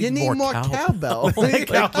just You need more cowbell.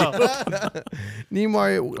 Need more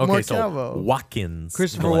Okay, so cowbell. Watkins.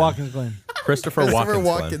 Christopher Glen. Watkins Glenn. Christopher Christopher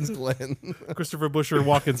Watkins. Watkins Glenn. Christopher Busher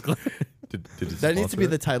Watkins. Did it That needs to be sponsor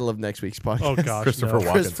the it? title of next week's podcast. Oh gosh, Christopher no.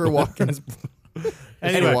 Watkins. Christopher Watkins.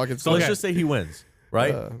 Anyway, Watkins So Glen. let's just say he wins,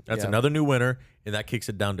 right? That's yeah. another new winner, and that kicks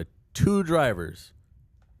it down to 2 drivers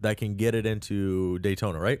that can get it into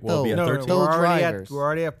Daytona, right? Well, it'll be at No, 13. no. We're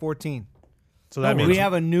already at 14. So that means We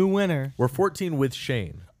have a new winner. We're 14 with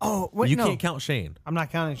Shane. Oh, wait, You no. can't count Shane. I'm not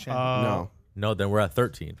counting Shane. No. No, then we're at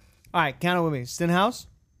 13. All right, count it with me. Stenhouse,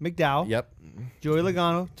 McDowell, Yep. Joey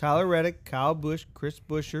Logano, Tyler Reddick, Kyle Busch, Chris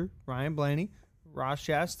Buescher, Ryan Blaney, Ross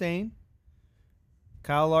Chastain,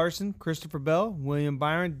 Kyle Larson, Christopher Bell, William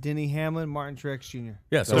Byron, Denny Hamlin, Martin Truex Jr.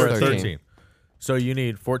 Yeah, so That's we're at 13. 13. So you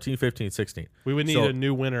need 14, 15, 16. we would need So a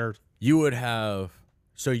new winner. You would have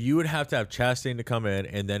to have Chastain to come in,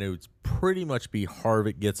 and then it would pretty much be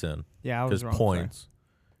Harvick gets in. Yeah, I was because wrong. points.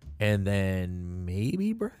 And then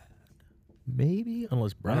maybe Brad. Maybe,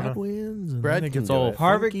 unless Brad wins. And Brad then it can gets do all it.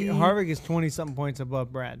 Harvick funky. Harvick is 20 something points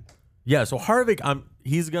above Brad. Yeah, so Harvick,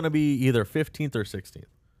 he's going to be either 15th or 16th.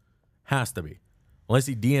 Has to be. Unless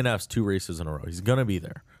he DNFs 2 races in a row. He's going to be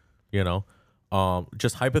there. You know?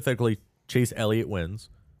 Just hypothetically, Chase Elliott wins.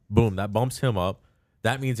 Boom, that bumps him up.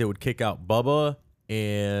 That means it would kick out Bubba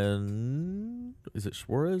and... Is it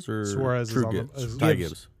Suarez or Suarez True is Gibbs? on Ty Gibbs.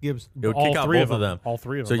 Gibbs. Gibbs. It would All kick out three both of them. All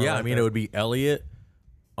 3 of So them. yeah, are I mean, right it would be Elliott,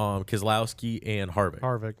 Keselowski, and Harvick. there.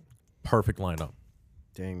 Harvick. Perfect lineup.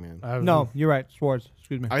 Dang, man. No, you're right. Schwartz.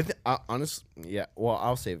 Excuse me. I honestly, yeah. Well,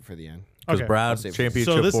 I'll save it for the end. Because Okay. Brad, save it.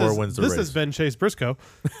 championship So this 4 is wins the this race. has been Chase Briscoe.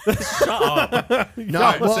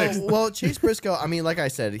 No, well, Chase Briscoe. I mean, like I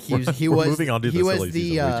said, he We're was moving on to he the was silly the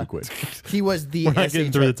season way too quick. he was the We're not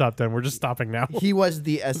getting through the SHR, top 10. We're just stopping now. he was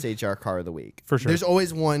the SHR car of the week For sure. There's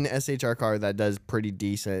always one SHR car that does pretty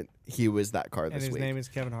decent. He was that car And this his week. name is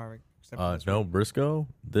Kevin Harvick. except for this No, Briscoe,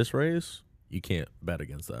 this race, you can't bet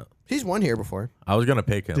against that. He's won here before. I was going to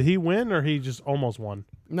pick him. Did he win or he just almost won?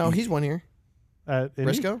 No, he's won here. At Indy?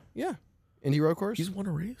 Briscoe, yeah, Indy Road Course. He's won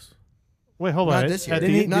a race? Wait, hold Not on. this year. At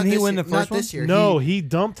Didn't the- he- Not didn't he this win year. the Not first one? this year. No, he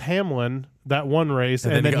dumped Hamlin that one race,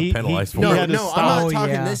 And and, then then he got penalized for he it. No, had to no, I'm stop. not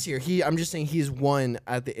talking yeah. this year. I'm just saying he's won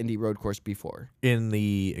at the Indy Road Course before. In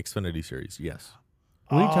the Xfinity Series, yes.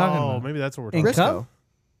 What are you talking about? Maybe that's what we're In talking about. Briscoe.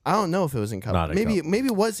 I don't know if it was in Cup. Not in maybe Cup. maybe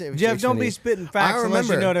it was. in Jeff, don't be Xfinity. spitting facts I unless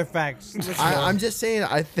you remember. know they're facts. Let's go. I'm just saying.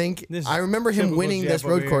 I think This I remember him typical winning Jeff this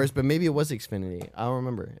over road here. course, but maybe it was Xfinity. I don't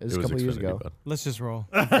remember. It was a couple years Xfinity, ago. bud. Let's just roll.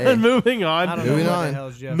 Hey, Moving I on. don't Moving know what on. the hell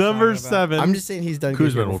is Jeff Number talking about. 7. I'm just saying he's done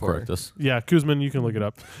good here Kuzman will before. correct us. Yeah, Kuzman, you can look it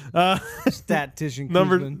up. Statistician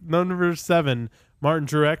Kuzman. Number 7, Martin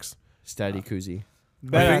Truex. Steady Kuzi.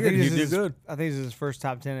 Better. I figured think he'd this do is good. I think this is his first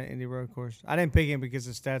top 10 at Indy Road Course. I didn't pick him because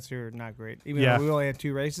his stats are not great. Even Yeah. though we only had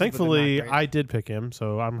 2 races. but they're Thankfully, not great. I did pick him,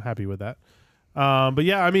 so I'm happy with that. But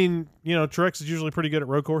yeah, I mean, Truex is usually pretty good at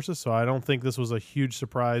road courses, so I don't think this was a huge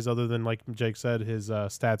surprise. Other than, like Jake said, his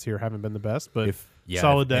stats here haven't been the best, but If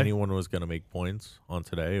solid day. anyone was going to make points on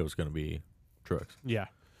today, it was going to be Truex. Yeah.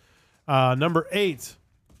 Number 8,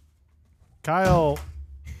 Kyle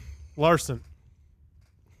Larson.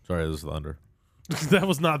 Sorry, this is Thunder. That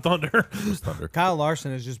was not Thunder. It was Thunder. Kyle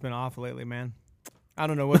Larson has just been off lately, man. I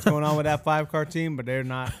don't know what's going on with that 5-car team, but they're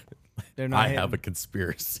not. They're not. I hitting. have a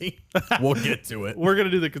conspiracy. We'll get to it. We're gonna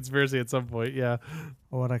do the conspiracy at some point. Yeah.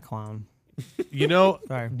 What a clown.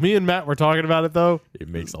 Sorry. Me and Matt were talking about it though. It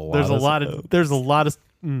makes a lot. There's a of lot sense. of. There's a lot of.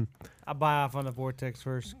 I'll buy off on the vortex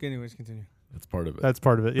first. Anyways, continue. That's part of it. That's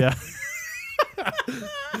part of it. Yeah.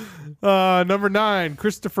 Number 9,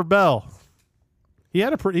 Christopher Bell. He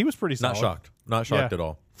was pretty solid. Not shocked. Not shocked Yeah. at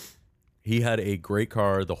all. He had a great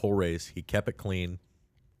car the whole race. He kept it clean.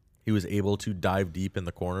 He was able to dive deep in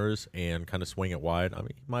the corners and kind of swing it wide. I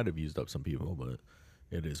mean, he might have used up some people, but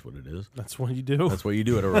it is what it is. That's what you do. That's what you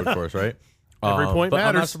do at a road course, right? Every point but I'm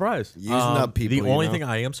not matters. surprised. Using up people, The you only know? thing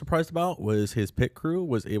I am surprised about was his pit crew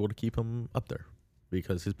was able to keep him up there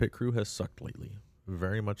because his pit crew has sucked lately.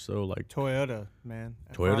 Very much so. Like Toyota, man.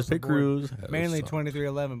 Toyota's Across the pit board. crews. have Mainly sucked.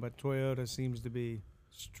 2311, but Toyota seems to be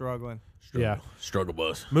struggling. Yeah. Struggle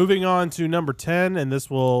bus. Moving on to number 10, and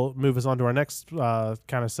this will move us on to our next kind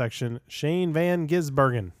of section. Shane Van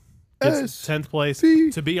Gisbergen gets 10th place.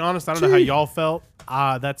 To be honest, I don't know how y'all felt.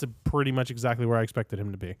 That's pretty much exactly where I expected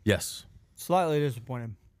him to be. Yes. Slightly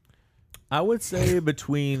disappointing. I would say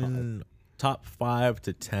between top 5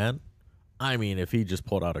 to 10. I mean, if he just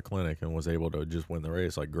pulled out a clinic and was able to just win the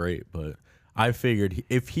race, like great. But I figured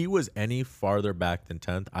if he was any farther back than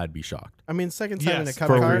 10th, I'd be shocked. I mean, second time in a Yes, Cup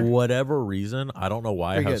For car. whatever reason, I don't know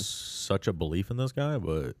why I Pretty have good. such a belief in this guy,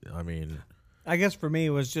 but I mean, I guess for me, it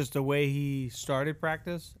was just the way he started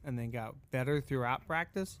practice and then got better throughout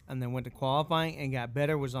practice and then went to qualifying and got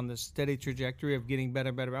better, was on this steady trajectory of getting better.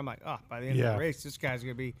 I'm like, oh, by the end of Yeah. the race, this guy's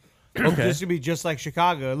going to be okay. this should be just like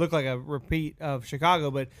Chicago. It looked like a repeat of Chicago,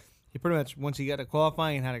 but he pretty much, once he got to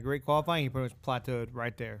qualifying and had a great qualifying, he pretty much plateaued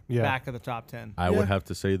right there, Yeah. back of the top 10. I would have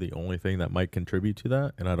to say the only thing that might contribute to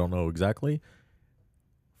that, and I don't know exactly,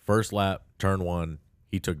 first lap, turn 1,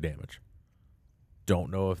 he took damage.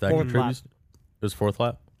 Don't know if that Fourth contributes. It was fourth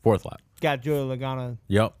lap? Fourth lap. Got Joey Logano.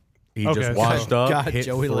 Yep. He Okay. just washed up, God, hit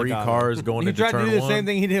Joey 3 Logano. cars going He into tried to turn do the 1. same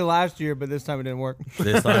thing he did last year, but this time it didn't work.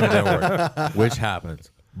 This time it didn't work, which happens.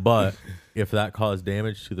 But if that caused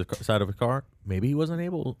damage to the side of a car, maybe he wasn't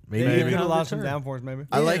able. Maybe He he could didn't have have lost some the turn. downforce, maybe.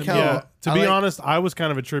 I like how. Yeah. To I be like- honest, I was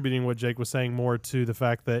kind of attributing what Jake was saying more to the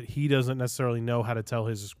fact that he doesn't necessarily know how to tell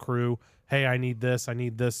his crew, hey, I need this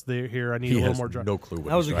there, here, I need He a little has more drive. no clue what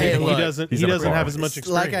That was he's a driving. Hey, He look, doesn't he's he in a doesn't car. have as much It's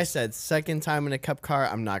experience. like I said, second time in a Cup car.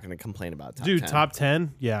 I'm not going to complain about top Dude, 10. top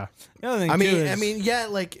 10? Yeah. The other thing, I too, mean, is- yeah,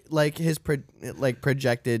 like his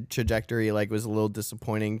projected trajectory was a little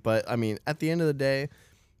disappointing, but I mean, at the end of the day,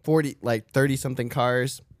 30 something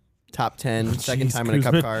cars, top 10, second Jeez, time in a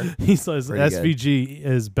cup Kuzman. car. He says Pretty good. SVG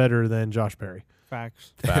is better than Josh Perry.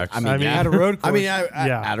 Facts. Facts. I mean, I mean, At a road course. I mean,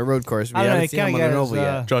 Yeah. at a road course, we I don't know, haven't he seen him kinda on an got oval his,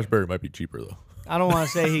 yet. Josh Berry might be cheaper though. I don't want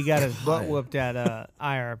to say he got his butt whooped at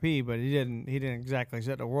IRP, but he didn't exactly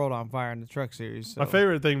set the world on fire in the truck series. So. My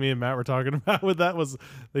favorite thing me and Matt were talking about with that was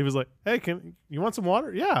he was like, "Hey, can you want some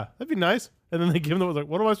water? Yeah, that'd be nice." And then they give him the was like,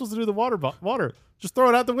 "What am I supposed to do with the water? Just throw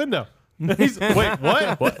it out the window." And he's wait,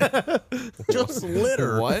 what? Just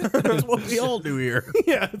litter. What? That's what we all do here.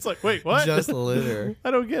 Yeah, it's like, wait, what? Just litter.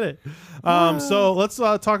 I don't get it. So let's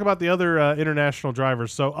talk about the other international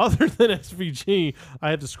drivers. So other than SVG, I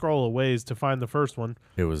had to scroll a ways to find the first one.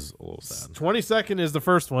 It was a little sad. 22nd is the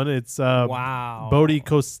first one. It's wow. Bodie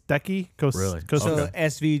Kostecki. Really? So Okay.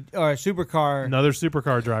 SV or supercar. Another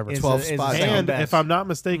supercar driver. is 12 is spots. second And best. if I'm not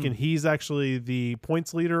mistaken, he's actually the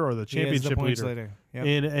points leader or the He is the championship points leader, Yep.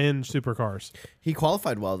 in supercars. He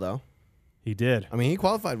qualified well, though. He did. I mean, he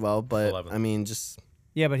qualified well, but 11th. I mean, just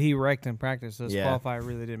Yeah, but he wrecked in practice, so his Yeah. qualifier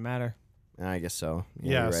really didn't matter. I guess so.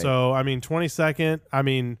 Yeah. you're right. So I mean, 22nd. I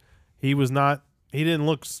mean, he was not. He didn't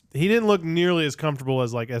look nearly as comfortable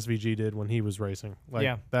as like SVG did when he was racing. Like,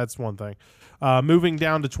 Yeah. that's one thing. Moving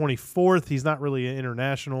down to 24th, he's not really an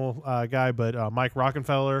international guy, but Mike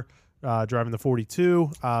Rockenfeller driving the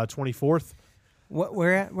 42, 24th, What?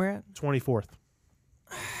 Where at? 24th.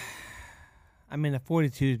 I mean, the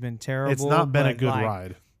 42 has been terrible. It's not been a but, good like,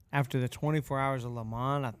 ride. After the 24 hours of Le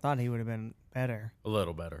Mans, I thought he would have been better. A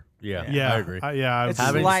little better. Yeah, Yeah, I agree. It's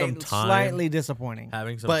Having some time- slightly disappointing.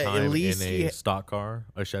 Having some But at time least in he- a stock car,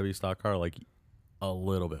 a Chevy stock car, like a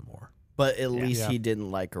little bit more. But at least Yeah. he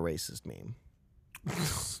didn't like a racist meme.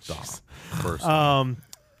 Stop. First.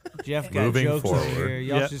 Jeff got Moving jokes over forward. here.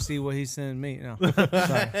 Y'all Yeah. should see what he's sending me. No,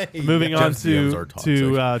 sorry. Moving on Jen's DMs are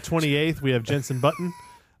to toxic. 28th, we have Jensen Button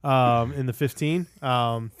in the 15.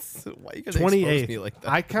 Why you gotta 28th. expose me like that?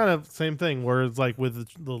 I kind of same thing. Where it's like with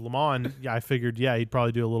the Le Mans, yeah, I figured he'd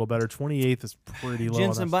probably do a little better. 28th is pretty low.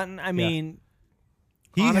 Jensen on us. Button. I mean,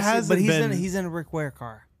 He honestly, hasn't but been he's in a Rick Ware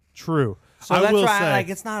car. true. So I that's will why say, like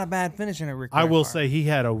it's not a bad finish in a Rick I Ware will car. say he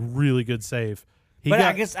had a really good save. He But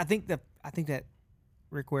got, I guess I think that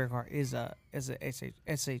Rick Ware car is a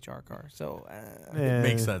SHR car. So eh,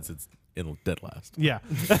 Makes sense. It's in dead last. Yeah.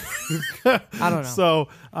 I don't know. So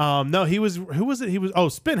no, he was. Who was it? He was. Oh,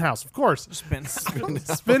 Spinhouse, of course.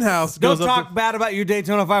 Spinhouse Don't goes talk up. bad about your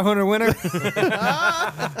Daytona 500 winner.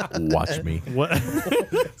 Watch me. What?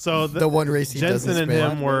 So the one race he Jensen doesn't and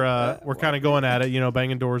spin. him were kind of going at it,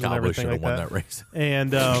 banging doors and Cowboy everything should have like won that. that race.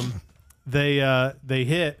 And they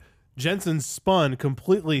hit. Jensen spun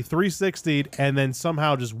completely 360'd and then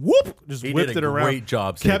somehow just whipped He it did a around. great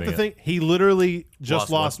job Kept saving the it. thing. He literally just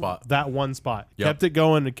Lost one lost spot. that one spot. Yep. Kept it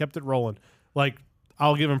going and kept it rolling. Like,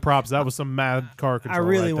 I'll give him props. That was some mad car I control.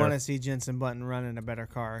 really want want to see Jensen Button running a better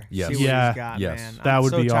car. Yes. See what Yeah. he's got, Yes. man. That I'm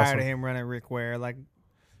would so be tired awesome. of him running Rick Ware. Like,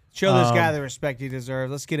 show this guy the respect he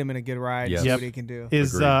deserves. Let's get him in a good ride. Yes. See Yep. what he can do.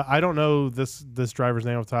 Is Agreed. I don't know this driver's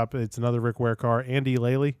name off the top. It's another Rick Ware car. Andy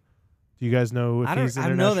Laley. Do you guys know if I he's an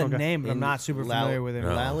don't know the international guy? name, but I'm not super familiar with him.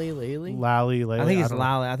 No. Lally, Laley? Lally. I think it's don't know.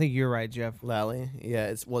 Lally. I think you're right, Jeff. Lally. Yeah,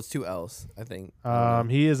 it's two L's, I think.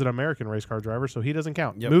 He is an American race car driver, so he doesn't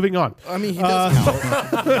count. Yep. Moving on. I mean, he does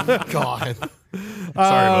count. God.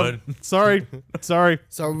 Sorry, bud. Sorry.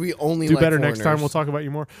 So we only Do like better next time. foreigners. We'll talk about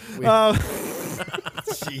you more. We-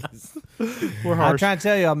 Jeez. We're I'm harsh. trying to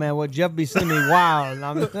tell y'all, man, what Jeff be sending me wild. And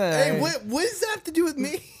I'm, Hey, what does that have to do with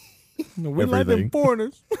me? we like them Everything.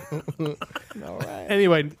 foreigners. All right.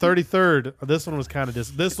 Anyway, 33rd. This one was kind of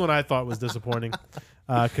this one I thought was disappointing.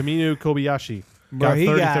 Kaminu Kobayashi Bro, got he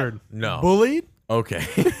got 33rd. No. bullied. Okay.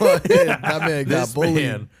 That man got This bullied.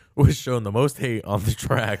 man was shown the most hate on the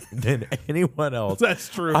track than anyone else. That's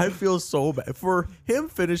true. I feel so bad for him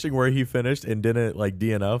finishing where he finished and didn't like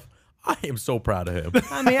DNF. I am so proud of him.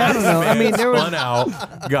 I mean, I don't know. I mean, there was Spun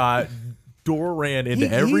out, got door ran into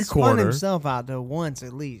he every spun corner. himself out though once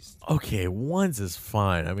at least. Okay, once is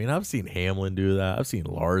fine. I mean, I've seen Hamlin do that. I've seen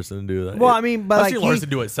Larson do that. Well, I mean, but I've like seen he- Larson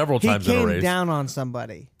do it several He times in a came race. down on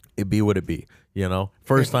somebody. It be what it be,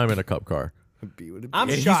 First time in a Cup car. I'm And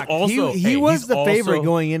he's shocked. also- he hey, was he's the favorite also-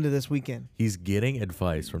 going into this weekend. He's getting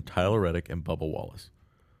advice from Tyler Reddick and Bubba Wallace.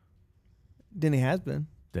 Denny has been.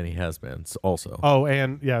 Denny has been also. Oh,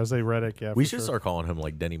 and I was say Reddick. Yeah, We for should sure. start calling him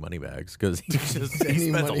like Denny Moneybags because he Denny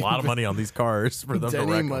spends a lot of Moneybag. money on these cars for them to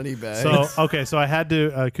Denny wreck 'em. money bag. So okay, so I had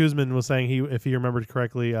to. Kuzman was saying if he remembered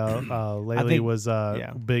correctly, Laley think- was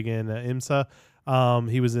yeah. big in IMSA.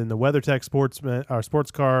 He was in the WeatherTech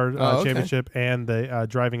sports car okay. championship and the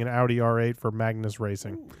driving an Audi R8 for Magnus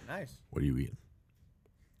Racing. Nice. What are you eating?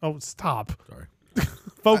 Oh, stop! Sorry.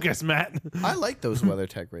 Focus, Matt. I like those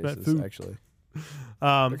WeatherTech races, food. actually.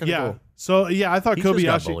 kinda Yeah. cool. So yeah, I thought He just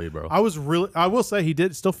got Kobayashi. bullied, bro. I will say he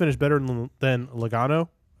did still finish better than Logano.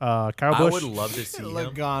 Kyle I Busch. would love to see him.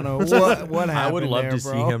 Logano. What happened I would love there, to see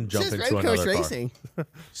bro? him jump Just into road course another car. racing.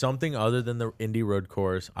 Something other than the Indy road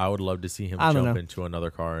course. I would love to see him I don't jump know. into another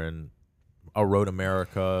car in a Road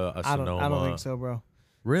America, a I Sonoma. don't think so, bro.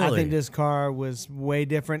 Really? I think this car was way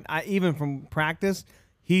different. Even from practice,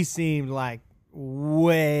 he seemed like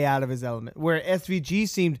way out of his element. Where SVG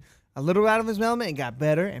seemed a little out of his element and got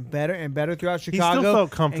better and better and better throughout He Chicago. still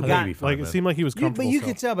felt comfortable. and I think he'd be fine, Like it man. seemed like he was But comfortable. you still.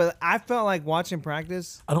 could tell. But I felt like watching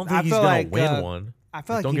practice. I don't think he's felt gonna like, win one. I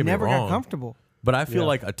felt Don't like he get me never got wrong. comfortable. But I feel Yeah.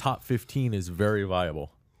 like a top 15 is very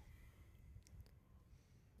viable.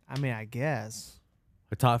 I mean, I guess.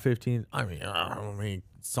 A top 15. I mean,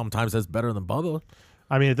 sometimes that's better than Bubba.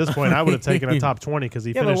 I mean, at this point, I would have taken a top 20 because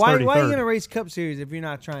he Yeah, but finished why 33rd. are you going to race Cup Series if you're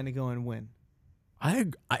not trying to go and win? I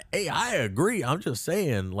agree. I'm just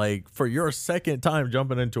saying, like, for your second time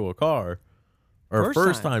jumping into a car, or First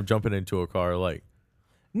first time jumping into a car, like,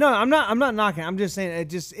 No, I'm not knocking. I'm just saying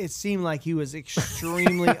it seemed like he was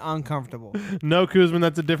extremely uncomfortable. No, Kuzman,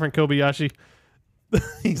 that's a different Kobayashi.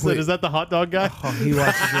 He said, "Is that the hot dog guy?" Oh, he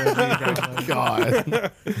watches it every day.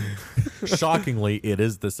 God. shockingly, it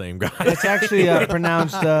is the same guy. It's actually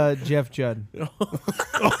pronounced Jeff Judd.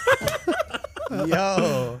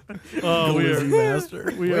 Yo. Oh,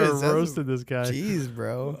 master. we Wait, are is that roasting this guy. Jeez,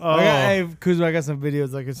 bro. Oh, Hey, Kuzma, I got some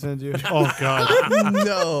videos I can send you. oh God.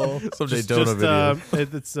 No. Someday Just, donut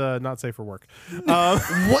video. it's not safe for work.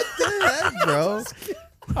 What the heck, bro?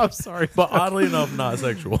 I'm sorry. But oddly enough, not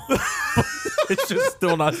sexual. It's just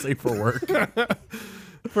still not safe for work.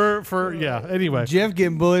 For yeah. Anyway, Jeff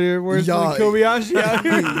getting bullied here worse than Y'all- Kobayashi out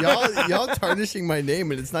here. y'all tarnishing my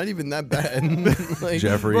name, and it's not even that bad. Like,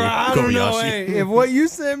 Jeffrey Bro, I don't know. Kobayashi. Hey, if what you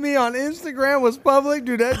sent me on Instagram was public,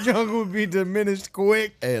 dude, that junk would be diminished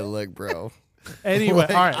quick. Hey, look, bro. anyway, Like,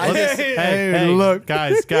 all right. I let's- just- hey, look,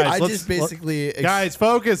 guys, I let's, just basically guys,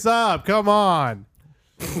 focus up. Come on.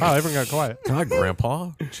 Oh, everyone got quiet. God,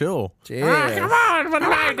 Grandpa, chill. Cheers. on, but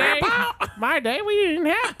my day, we didn't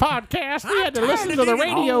have podcasts. We had to listen to the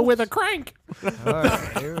radio with a crank. All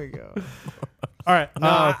right, here we go. All right.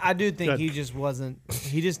 No, I do think good. he just wasn't.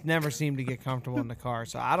 He just never seemed to get comfortable in the car.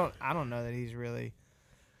 So I don't know that he's really.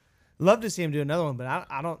 Love to see him do another one, but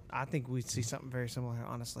I don't. I think we'd see something very similar here.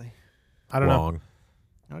 Honestly. I don't know. Wrong.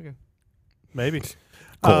 Okay. Maybe.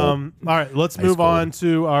 Cold. All right, let's Ice move cold. on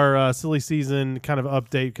to our silly season kind of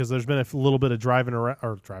update because there's been a little bit of driving around, a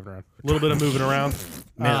little bit of moving around.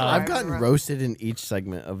 Man, I've Right, gotten right. roasted in each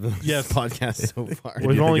segment of the Yes. podcast so far. You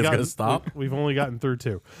We've think only it's gotten gonna stop? We've only gotten through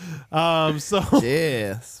two. So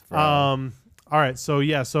Yes. Bro. all right, so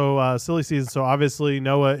yeah, so silly season. So obviously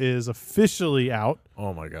Noah is officially out,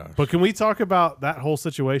 Oh my gosh. but can we talk about that whole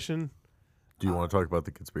situation? Do you want to talk about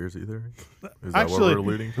the conspiracy theory? Is that Actually, what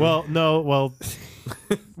we're alluding to? well, no, well,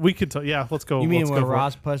 we could. Yeah, let's go. You mean let's when go for it.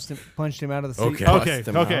 Ross punched him out of the seat? Okay. Okay, Bust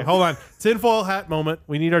him okay, out. hold on. Tinfoil hat moment.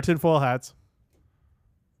 We need our tinfoil hats.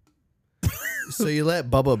 So you let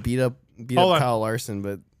Bubba beat up Hold on. Kyle Larson,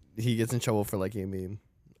 but he gets in trouble for liking a meme.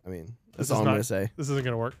 I mean, that's This all is I'm not- gonna say. This isn't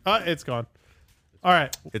gonna work. It's gone. All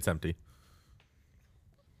right, it's empty.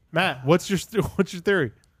 Matt, what's your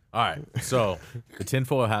theory? All right. So the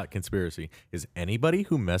tinfoil hat conspiracy is anybody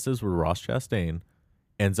who messes with Ross Chastain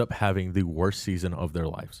ends up having the worst season of their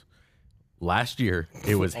lives. Last year,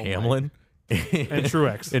 it was Hamlin And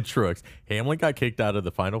Truex. and Truex. Hamlin got kicked out of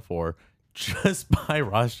the Final Four just by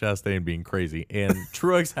Ross Chastain being crazy. And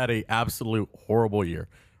Truex had an absolute horrible year,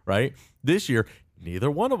 right? This year,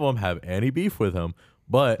 neither one of them have any beef with him,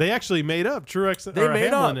 but They actually made up Truex. they or made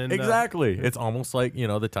Hamlin up. and, Exactly. It's almost like,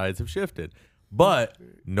 the tides have shifted. But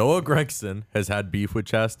Noah Gragson has had beef with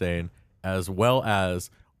Chastain as well as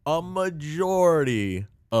a majority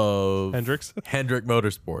of Hendricks. Hendrick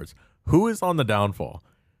Motorsports. Who is on the downfall?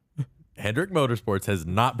 Hendrick Motorsports has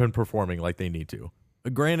not been performing like they need to.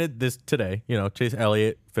 Granted, this today, Chase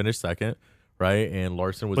Elliott finished second, right? And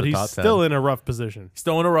Larson was But a he's top 10. still in a rough position.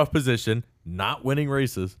 Still in a rough position, not winning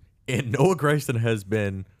races. And Noah Gragson has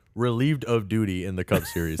been relieved of duty in the Cup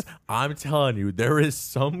Series. I'm telling you, there is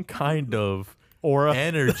some kind of Aura.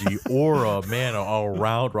 energy, aura, man,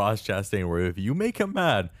 around Ross Chastain where if you make him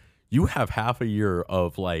mad, you have half a year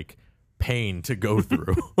of like pain to go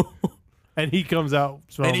through. And he comes out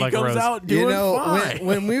smelling And he like a comes rose. out doing fine.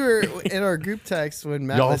 when we were in our group text when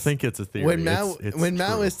Matt Y'all was, think it's a theory. when Matt It's when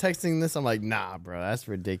Matt true. was texting this, I'm like, nah, bro, that's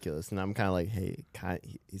ridiculous. And I'm kind of like, hey,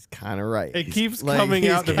 he's kind of right. It He's- keeps like, coming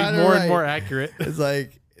he's out to be kinda more right. and more accurate. It's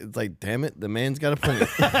like, damn it, the man's got a point.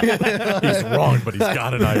 He's wrong, but he's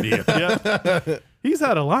got an idea. Yeah. He's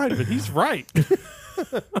out of line, but he's right.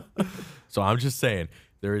 So I'm just saying,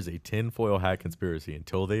 there is a tinfoil hat conspiracy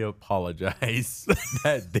until they apologize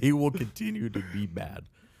that they will continue to be bad.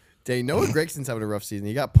 Dang, Noah Gregson's having a rough season.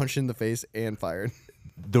 He got punched in the face and fired.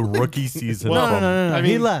 The rookie season. Well, from, No. I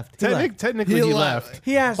he mean, left. Technically, he left.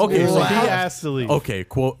 He asked. Okay, So so he left. asked to leave. Okay,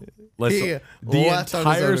 quote. Let's, He the left on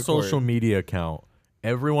his entire own social accord. media account,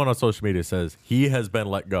 everyone on social media says he has been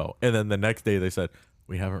let go, and then the next day they said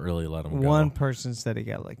we haven't really let him go. One person said he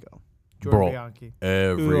got let go. George Bro, Bianchi,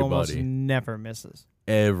 who almost everybody, never misses.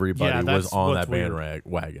 everybody Yeah, was that's on what's that weird.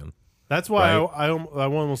 bandwagon. That's why Right? I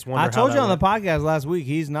almost wonder. I told how you on that the podcast last week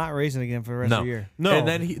heek not racing again for the rest No, of the year. No. and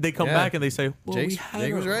then they come Yeah. back and they say, "Well, Jake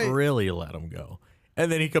we was haven't right. really let him go."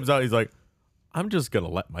 And then he comes out, he's like, "I'm just gonna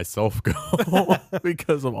let myself go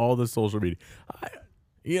because of all the social media."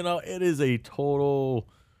 It is a total.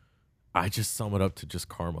 I just sum it up to just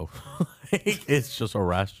karma. It's just a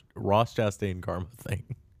Ross Chastain karma thing.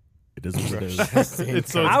 It is what it is.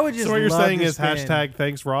 It's I would just so what you're love saying to is spin. hashtag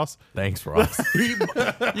thanks Ross. Thanks, Ross. I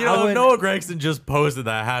If would- Noah Gregson just posted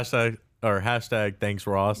that hashtag thanks,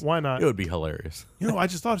 Ross. Why not? It would be hilarious. I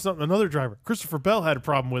just thought of something. Another driver, Christopher Bell, had a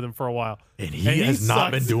problem with him for a while. And he has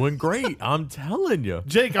not sucks. been doing great. I'm telling you.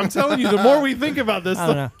 Jake, I'm telling you, the more we think about this, I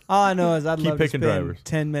don't know. All I know is I'd Keep love to picking spend drivers.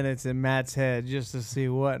 10 minutes in Matt's head just to see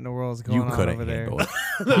what in the world's going You on couldn't over there. handle it.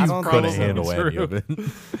 I You don't couldn't think so. handle any of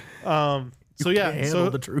it. So yeah, Can't so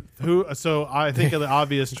handle the truth. So I think the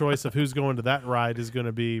obvious choice of who's going to that ride is going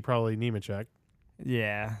to be probably Nemechek.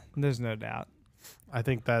 Yeah, there's no doubt. I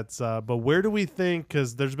think that's. But where do we think?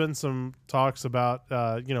 Because there's been some talks about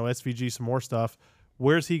SVG, some more stuff.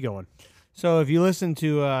 Where's he going? So if you listen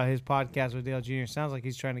to his podcast with Dale Jr., it sounds like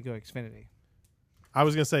he's trying to go Xfinity. I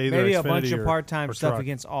was going to say either Maybe a Xfinity bunch of or- part-time or stuff truck.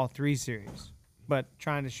 against all three series, but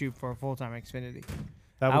trying to shoot for a full-time Xfinity.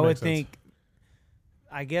 That I would make sense. think.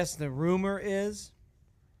 I guess the rumor is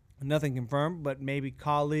nothing confirmed, but maybe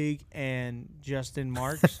colleague and Justin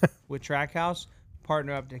Marks with Trackhouse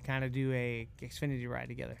partner up to kind of do a Xfinity ride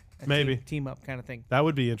together. A Maybe. team up kind of thing. That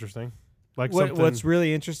would be interesting. Like something. What's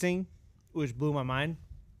really interesting, which blew my mind,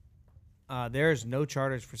 there's no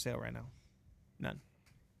charters for sale right now. None.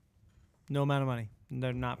 No amount of money.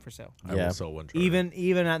 They're not for sale. I will sell one charter.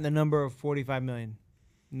 Even at the number of 45 million,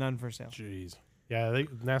 none for sale. Jeez. Yeah,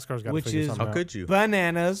 NASCAR's got to Which figure is- something How out. could you?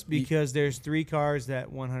 Bananas, because there's three cars that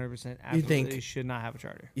 100% absolutely think- should not have a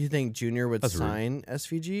charter. You think Junior would That's rude. sign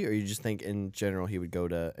SVG, or you just think in general he would go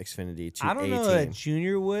to Xfinity to I don't a know team? that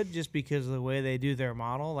Junior would, just because of the way they do their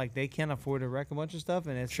model. Like, they can't afford to wreck a bunch of stuff,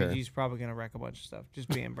 and SVG's probably going to wreck a bunch of stuff, just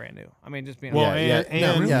being brand new. I mean, just being Well, honest.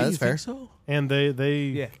 and yeah, that's fair. And they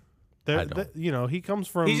Yeah. they're- I don't. he comes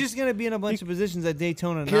from. He's just going to be in a bunch of positions at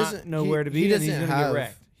Daytona, He not doesn't know he- where to he be, and he's doesn't going to get have-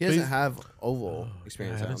 wrecked. He doesn't He's- have oval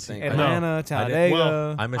experience. I haven't don't seen- think. Atlanta, Talladega,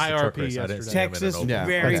 well, I missed the truck IRP race. I didn't yesterday. see him in an Texas, open. Yeah.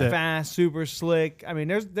 very That's it. fast, super slick. I mean,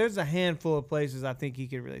 there's a handful of places I think he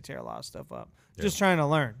could really tear a lot of stuff up. Just trying to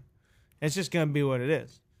learn. It's just going to be what it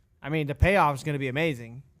is. I mean, the payoff is going to be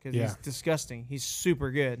amazing because Yeah. he's disgusting. He's super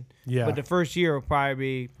good. Yeah. But the first year will probably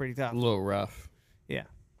be pretty tough. A little rough. Yeah.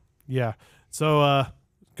 Yeah. So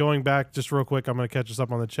going back just real quick, I'm going to catch us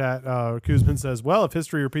up on the chat. Kuzman says, well, if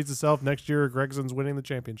history repeats itself, next year Gregson's winning the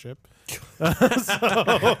championship. I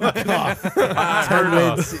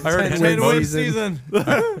heard Hendrick 10-win Motors- season.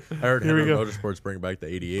 I heard Here we Hendrick go. Motorsports bring back the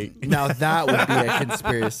 88. Now that would be a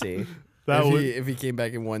conspiracy. That if, would- if he came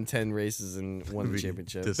back and won 10 races and won the Be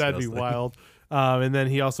championship. dis- That'd be Disgusting. wild. And then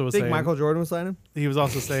he also was Think saying Michael Jordan was signing? he was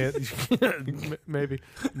also saying maybe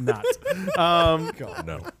not.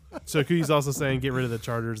 No. So he's also saying get rid of the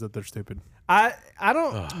charters, that they're stupid. I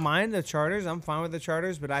don't mind the charters. I'm fine with the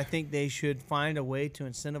charters, but I think they should find a way to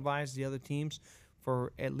incentivize the other teams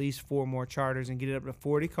for at least 4 more charters and get it up to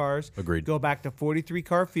 40 cars. Agreed. Go back to 43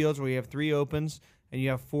 car fields where you have 3 opens and you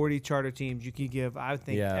have 40 charter teams. You could give, I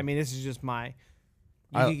think, Yeah. I mean, this is just my, you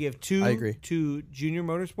I- could give 2 I agree. to Junior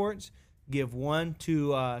Motorsports, give 1 to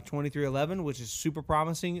 2311, which is super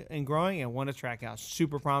promising and growing, and 1 to Trackhouse.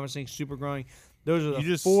 Super promising, super growing. Those are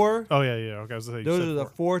the 4. Oh yeah. Okay. I was gonna say you Those said are the 4.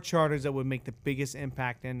 4 charters that would make the biggest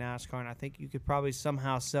impact in NASCAR, and I think you could probably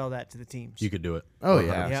somehow sell that to the teams. You could do it. Oh,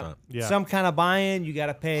 yeah. 100%. Yep. Yeah. Some kind of buy-in. You got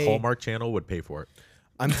to pay. Hallmark Channel would pay for it.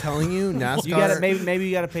 I'm telling you, NASCAR. You got to maybe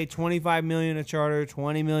you got to pay $25 million a charter,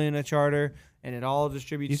 $20 million a charter, and it all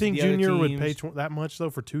distributes. You think to the Junior other would teams. pay that much though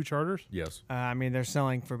for 2 charters? Yes. I mean, they're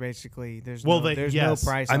selling for basically. There's Well, no yes.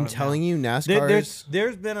 price. I'm on it now. telling you, NASCAR's.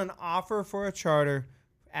 There's been an offer for a charter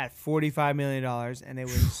at $45 million, and it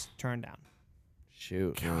was turned down.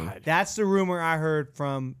 Shoot. man. That's the rumor I heard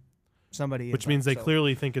from somebody. Which inside, means they so-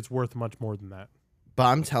 clearly think it's worth much more than that. But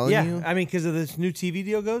I'm telling Yeah, you, I mean, because of this new TV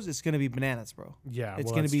deal goes, it's going to be bananas, bro. Yeah, It's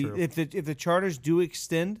well, going to be that's true. if the charters do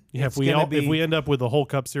extend. Yeah, it's if gonna be, if we end up with the whole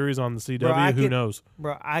Cup Series on the CW, Bro, I who could- knows?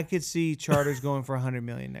 bro, I could see charters going for $100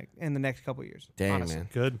 million in the next couple of years. dang, honestly. man.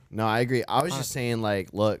 Good. No, I agree. I was just saying,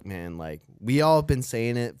 like, look, man, like, we all have been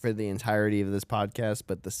saying it for the entirety of this podcast,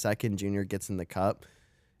 but the second Junior gets in the Cup,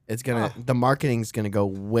 it's gonna the marketing's gonna go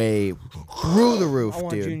way through the roof, I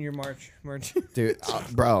want dude. Junior merch. Dude,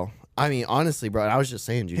 bro. I mean, honestly, bro. I was just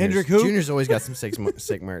saying, Hendrick who? Junior's always got some sick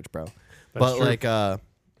merch, bro. But true. like,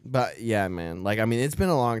 but yeah, man. Like, I mean, it's been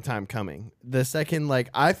a long time coming. The second, like,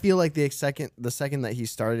 I feel like the second that he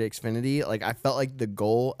started Xfinity, like, I felt like the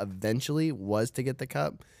goal eventually was to get the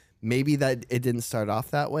Cup. Maybe that it didn't start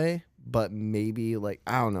off that way, but maybe, like,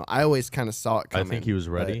 I don't know. I always kind of saw it I coming. think he was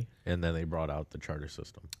but ready, and then they brought out the charter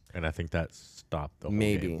system, and I think that stopped the whole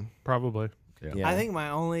Maybe. game. Probably. Yeah. I think my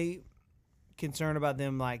only concern about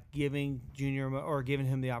them like giving Junior or giving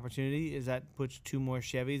him the opportunity is that puts 2 more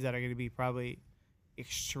Chevys that are going to be probably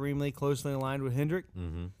extremely closely aligned with Hendrick.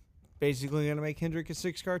 Mm-hmm. Basically, going to make Hendrick a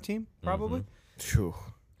 6-car team, probably. Phew.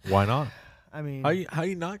 Why not? I mean, How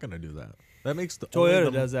you not gonna do that? That makes the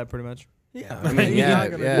Toyota does that pretty much. Yeah, I mean, You're yeah,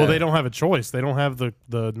 not gonna- yeah. Well, they don't have a choice. They don't have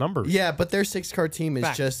the numbers. Yeah, but their 6-car team is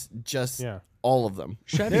Fact. just Yeah. all of them.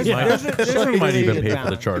 Chevy There's- might, there's a- there's a Chevy might really even good pay for the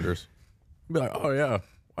balance. charters. Be like, oh yeah,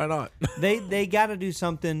 why not? They got to do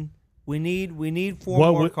something. We need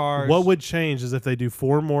 4 more cars. What would change is if they do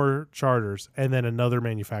 4 more charters and then another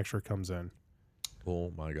manufacturer comes in.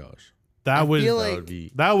 Oh my gosh, That would feel that like- would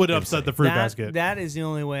be that would upset the fruit that, basket. That is the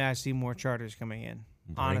only way I see more charters coming in.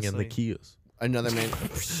 bring in the honestly. Kias. Another man.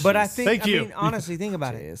 But I think, Thank you. mean, honestly, think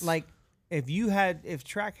about Jeez. it. Like, if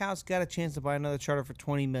Trackhouse got a chance to buy another charter for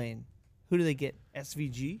 $20 million, who do they get?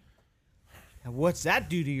 SVG. And what's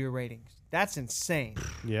that do to your ratings? That's insane.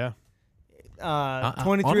 Yeah.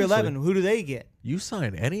 2311. Who do they get? You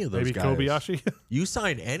sign any of those Maybe guys. Kobayashi. You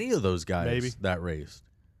sign any of those guys Maybe. that raced.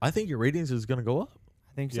 I think your ratings is going to go up.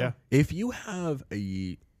 I think so. Yeah. If you have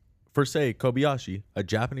for say Kobayashi, a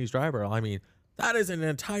Japanese driver, I mean, that is an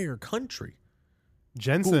entire country.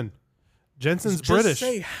 Jensen. Jensen's Just British.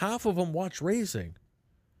 say half of them watch racing.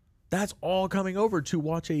 That's all coming over to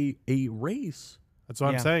watch a race. That's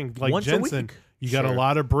what Yeah. I'm saying. Like Once a Jensen, week. you got a Sure.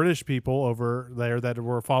 lot of British people over there that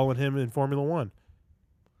were following him in Formula One.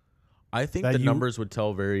 I think That the you- numbers would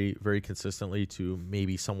tell very, very consistently to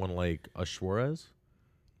maybe someone like a Suarez.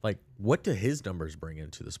 Like, what do his numbers bring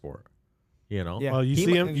into the sport? You know, Yeah. Well, you He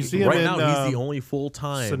see might- him. You see him right in now. He's the only full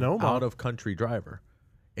time Sonoma. out of country driver,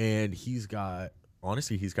 and he's got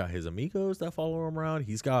his amigos that follow him around.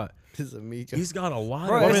 He's got His amigo. a lot.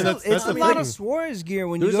 Bro, of I it's mean, a, that's it's the a lot thing. of Suarez gear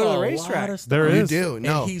when There's you go to a the lot racetrack. of stuff. There you is. do.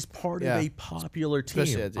 No. And he's part Yeah. of a popular team.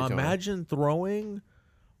 Especially at Daytona. Imagine throwing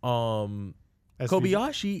SVG.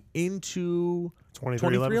 Kobayashi into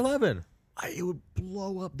 2311. 2311. It would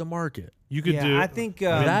blow up the market. You could Yeah, do. I think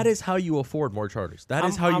That is how you afford more charters. That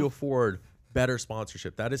is how I'm- you afford better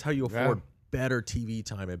sponsorship. That is how you afford better TV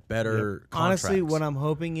time and better contracts. honestly, what I'm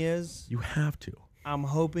hoping is You have to. I'm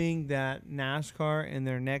hoping that NASCAR in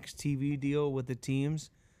their next TV deal with the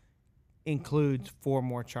teams includes 4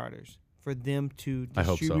 more charters for them to I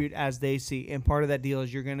hope so. distribute as they see. And part of that deal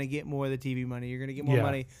is you're going to get more of the TV money. You're going to get more Yeah.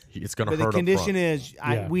 money. It's going to But hurt the condition up is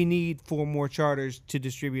Yeah. we need 4 more charters to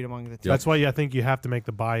distribute among the teams. That's why I think you have to make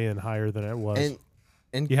the buy-in higher than it was.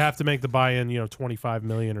 and you have to make the buy-in, 25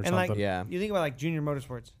 million or And something. like, Yeah. you think about like Junior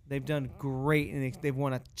Motorsports, they've done great and they've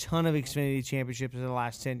won a ton of Xfinity championships in the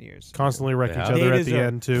last 10 years. Constantly wreck Yeah. each other They at the deserve-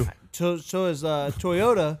 end too. So is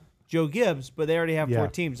Toyota, Joe Gibbs, but they already have 4 Yeah.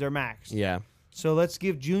 teams. They're maxed. yeah, So let's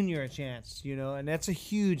give Junior a chance, and that's a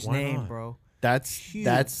huge Why name, not? bro. that's Huge.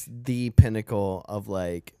 the pinnacle of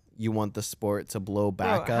like you want the sport to blow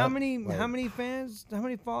back Bro, up. how many like, fans, how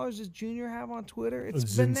many followers does Junior have on Twitter? It's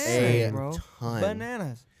It's bananas, insane. bro. A ton.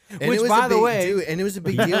 Bananas. and Which, it was by a the big, way, dude, and it was a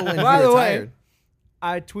big deal when By he the way, retired.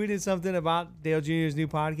 I tweeted something about Dale Jr.'s new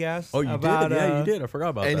podcast. Oh, you about, did? Yeah, you did. I forgot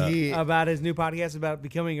about And that. he About his new podcast about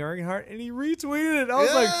becoming Earnhardt, and he retweeted it. I was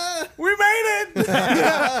Yeah. like, "We made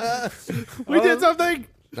it! We did something.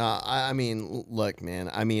 No, I mean, look, man.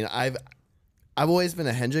 I mean, I've always been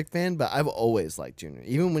a Hendrick fan, but I've always liked Junior.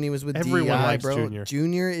 Even when he was with Everyone DEI, likes bro. Junior.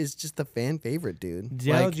 Junior is just a fan favorite, dude.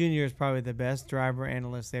 Dale Like, Jr. is probably the best driver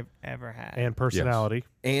analyst they've ever had, And personality.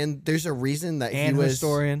 and there's a reason that and he was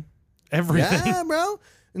historian. Everything. Yeah, bro.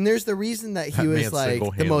 And there's the reason that he That was man like the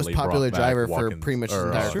single-handedly most popular brought back driver for Watkins- pretty much his or,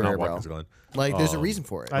 entire not career, bro. Watkins, Glenn. Like, there's a reason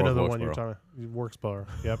for it. I know the North one you're Wilkesboro. talking about. Wilkesboro.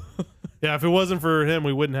 Yep. Yeah, if it wasn't for him,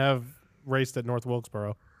 we wouldn't have raced at North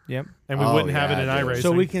Wilkesboro. Yep. And we Oh, wouldn't have it yeah, in dude. iRacing.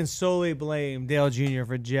 So we can solely blame Dale Jr.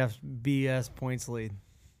 for Jeff's BS points lead.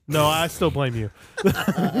 No, I still blame you. you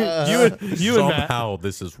and Matt. Somehow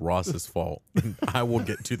this is Ross's fault. And I will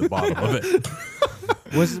get to the bottom of it.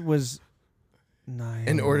 Was nine.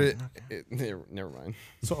 In order, never mind.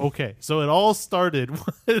 So it all started.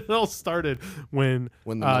 It all started when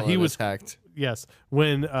When the melon he was attacked. yes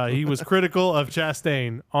when he was critical of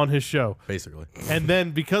Chastain on his show, Basically. and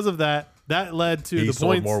then because of that led to He the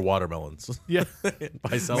sold points. more watermelons. Yeah.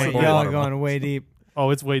 By selling more Y'all are watermelons. going way deep. Oh,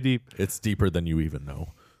 it's way deep. It's deeper than you even know.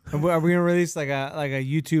 Are we gonna release like a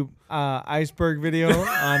YouTube iceberg video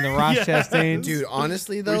on the Ross Yeah. Chastain? Dude,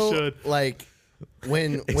 honestly though, should. like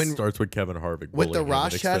when It starts with Kevin Harvick. with the bullying him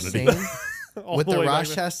Ross in Xfinity. Chastain All with the the way Ross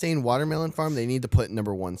back there. Chastain watermelon farm, they need to put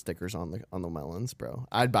 #1 stickers on the melons, bro.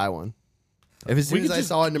 I'd buy one. If as We soon as could I just-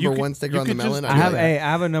 saw a you #1 could- sticker you on the could just- melon, I I'd have be like, I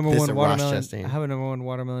have a number This one is Ross watermelon. Chastain. I have a #1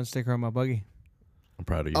 watermelon sticker on my buggy. I'm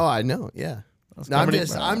proud of you. oh, I know, yeah. No,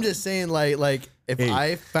 I'm just saying, like if Hey.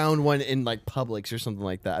 I found one in like Publix or something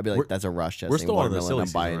like that, I'd be like, We're- that's a Ross Chastain we're still on the watermelon. silly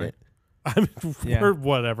I'm buying season, it. I mean, Yeah. or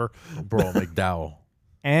whatever. Bro, McDowell.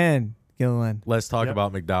 And Gilliland. Let's talk Yep.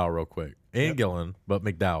 about McDowell real quick. And Yep. Gillen, but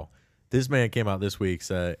McDowell. This man came out this week,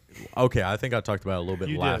 said, okay, I think I talked about it a little bit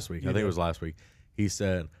You last did. week. You I think did. it was last week. He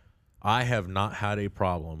said, I have not had a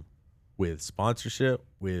problem with sponsorship,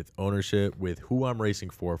 with ownership, with who I'm racing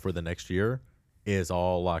for the next year is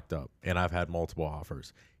all locked up. And I've had multiple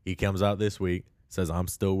offers. He comes out this week, says, I'm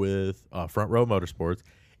still with Front Row Motorsports.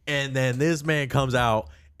 And then this man comes out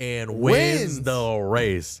and wins the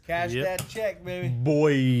race. Cash Yep. that check, baby.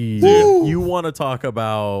 Boy, you want to talk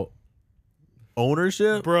about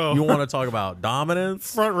ownership? Bro. You want to talk about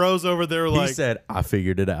dominance? Front rows over there He like said, I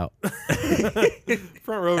figured it out.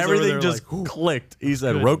 front rows over Everything there just like, clicked. He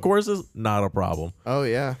said, Good. road courses, not a problem. Oh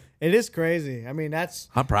yeah. It is crazy. I mean, that's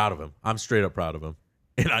I'm proud of him. I'm straight up proud of him.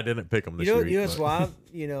 And I didn't pick him this year. you know what's but- wild.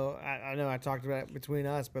 I know I talked about it between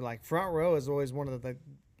us, but like Front Row is always one of the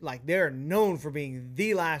like they're known for being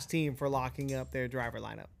the last team for locking up their driver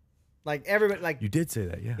lineup. Like everybody, like You did say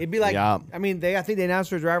that, yeah. it'd be like Yeah. I mean I think they announced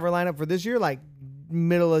their driver lineup for this year like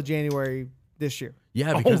middle of January this year.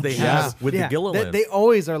 Yeah, because they yeah. had, with Yeah, the Gilliland, they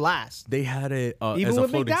always are last. they had it Even as a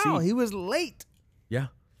with floating McDowell, seat. he was late. Yeah.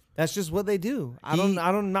 That's just what they do. I'm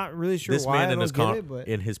not really sure This why man I in don't his get it, but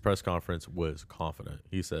in his press conference was confident.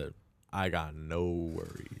 He said, I got no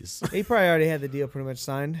worries. he probably already had the deal pretty much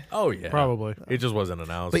signed. Oh, yeah. Probably. It just wasn't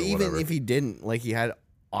announced But or even whatever. if he didn't, like he had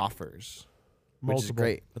offers, which is multiple.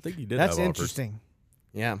 great. I think he did That's have offers. interesting.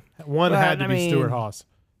 Yeah. One Well, had to I be mean- Stuart Haas.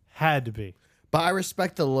 Had to be. But I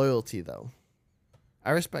respect the loyalty though.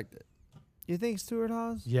 I respect it. You think Stuart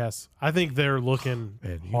Haas? Yes. I think they're looking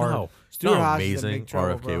Man, you hard. know how, Stuart you know how Haas is in amazing big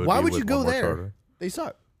trouble, RFK bro. would Why be would with you go one more there? starter. They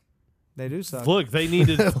suck. They do suck. Look, they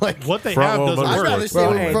needed Like, what they front have row doesn't I'd work. rather stay Bro,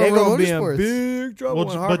 with hey, Front they're Row gonna be in Motorsports. big trouble Well,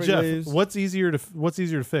 when but Harvick Jeff, leaves. what's easier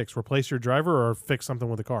to fix? Replace your driver or fix something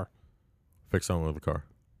with the car? Fix something with the car.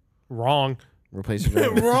 Wrong. Replace your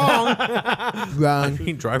driver. Wrong. I Wrong.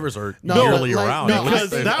 mean, drivers are No, yearly like, around. no, At least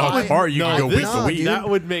because in that a would- car, you no, can go this- week to no, week. dude. That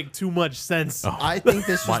would make too much sense. I think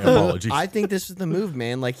this My was the apologies. I think this was the move,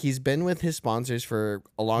 man. Like he's been with his sponsors for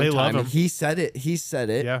a long They love time. him. He said it. He said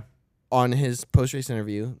it Yeah. on his post race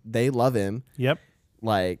interview. They love him. Yep.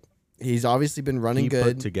 Like he's obviously been running He put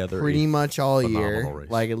good together pretty a much all phenomenal year. race.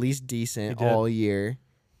 Like at least decent He did. all year.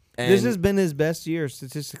 And This has been his best year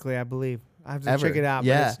statistically, I believe. I have to Ever. check it out.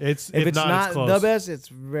 Yeah. But It's if it's not close. the best, it's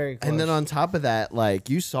very close. and then on top of that, like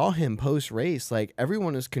you saw him post race, like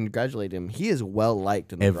everyone is congratulating him. He is well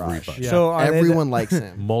liked in the garage. Everybody. Yeah. So are they Everyone likes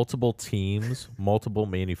him. Multiple teams, multiple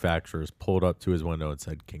manufacturers pulled up to his window and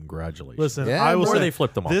said, "Congratulations." Listen, Yeah, I will or say they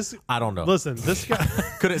flipped them off. this. I don't know. Listen, this guy.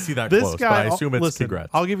 Couldn't see that this close, guy. but I assume it's listen, congrats.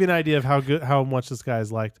 I'll give you an idea of how much this guy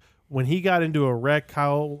is liked. When he got into a wreck,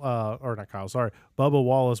 Bubba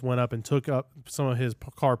Wallace went up and took up some of his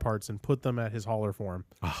car parts and put them at his hauler for him.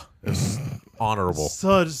 It's honorable.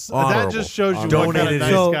 So that Honorable. just shows you what kind of Donated nice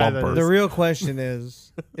his so guy that bumpers. the is. real question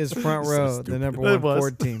is Front So Row the stupid. number It one was.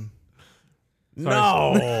 Ford team?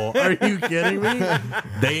 No, are you kidding me?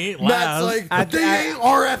 They ain't Matt's last. like, I- they I- ain't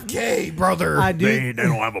RFK, brother. I do. they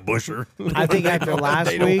don't have a busher. I think after last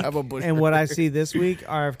they don't week have a Busch and what I see this week,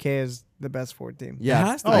 RFK is the best Ford team.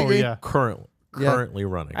 yeah. Oh, I agree. yeah. Currently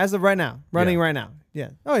running. As of right now, running Yeah. right now. Yeah.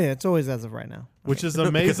 Oh yeah, it's always as of right now. Which is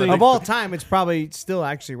amazing. Of all time, it's probably still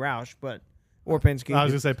actually Roush, but or Penske. I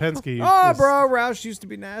was gonna say Penske. Oh, is- bro, Roush used to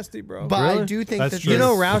be nasty, bro. But I Really? do think That's that true. You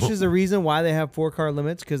know, this- Roush is the reason why they have 4-car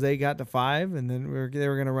limits because they got to 5, and then they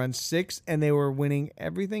were going to run 6, and they were winning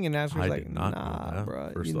everything. And NASCAR's I like, did not know nah, that, bro,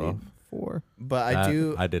 first you off. need 4. But That I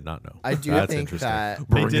do. I did not know. I do That's think interesting. that They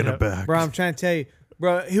Bringing did it have- back. Bro, I'm trying to tell you,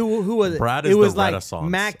 Bro, who was it? Brad it is was the like Renaissance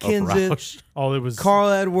Matt of Kenseth, Roush. Oh, it was Carl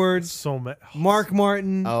Edwards, so much. Mark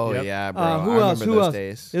Martin. Oh Yep. yeah, bro. Who I else? remember Who those else?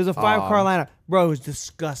 days. It was a 5-car lineup. Bro, it was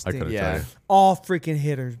disgusting. I couldn't Yeah. tell you. All freaking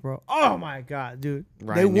hitters, bro. Oh my god, dude.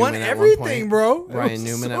 Ryan they won Newman at one everything, point. bro. It Ryan was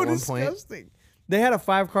Newman so at one point. disgusting. They had a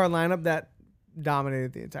 5-car lineup that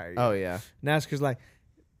dominated the entire year. Oh yeah. NASCAR's like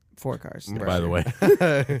 4 cars. By the way,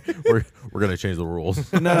 we're gonna change the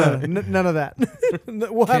rules. No, none of that.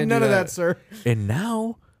 We'll have Can't none do of that, that. sir. And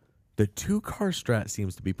now the 2-car strat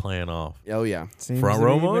seems to be playing off. Oh yeah. Front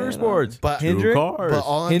row motorsports, But two Hendrick- cars, But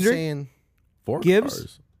all I'm Hendrick? saying, 4 Gibbs?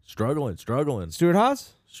 cars, struggling, Stuart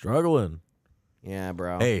Haas? yeah,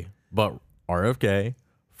 bro. Hey, but RFK,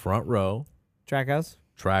 front row, Trackhouse?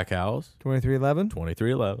 Trackhouse, 2311?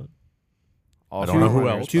 2311. all I don't know who front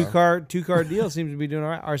else. runners, bro. Two-car deal seems to be doing all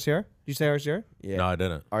right. RCR? Did you say RCR? Yeah. No, I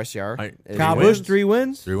didn't. RCR. I- is Kyle wins. Busch, 3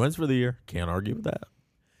 wins? 3 wins for the year. Can't argue with that.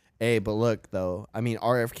 Hey, but look though, I mean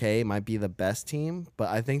RFK might be the best team, but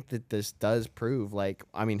I think that this does prove, like,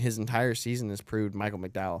 I mean, his entire season has proved Michael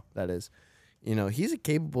McDowell. That is, you know, he's a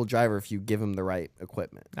capable driver if you give him the right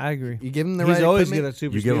equipment. I agree. You give him the He's right always good equipment. at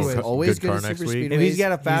super You give him speedways. a Always good good car at next super week. speedways. If he's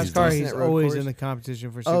got a fast He's car, decent he's at road always course. in the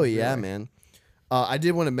competition for super Oh yeah, speedway. man. I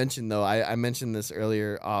did want to mention though. I mentioned this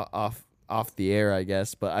earlier off the air, I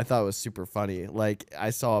guess, but I thought it was super funny. Like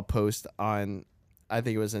I saw a post on, I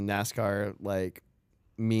think it was a NASCAR like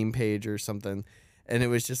meme page or something, and it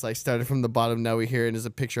was just like started from the bottom. Now we hear it is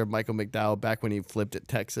a picture of Michael McDowell back when he flipped at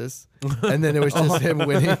Texas, and then it was just him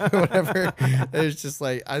winning or whatever. It was just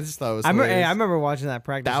like I just thought it was. I hilarious. remember watching that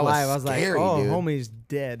practice That was live. I was scary, like, oh, dude. homie's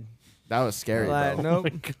dead. That was scary, Like, bro. nope.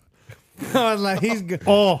 I was like, he's good.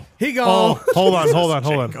 Oh, He gone. hold on.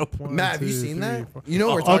 One, Matt, have you two, seen three, that? four. You know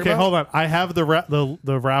what we're talking Okay, about? hold on. I have the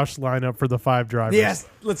Roush lineup for the 5 drivers. Yes,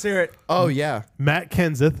 let's hear it. Oh yeah, Matt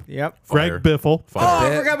Kenseth, Yep. Fire. Greg Biffle. Oh,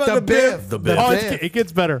 I forgot about the Biff. The Biff. Oh, Biff. it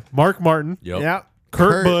gets better. Mark Martin, Yep. Yep.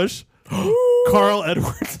 Kurt Busch, Carl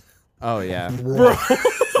Edwards. Oh yeah, Bro,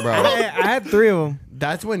 bro. I had 3 of them.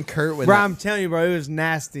 That's when Kurt was. Bro, I'm telling you, bro, it was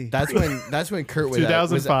nasty. That's when Kurt was.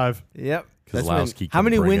 at- was at- 2005. Yep. That's when- Kezelowski How can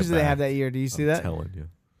many bring wins it did they back. have that year? Do you see I'm that? telling you.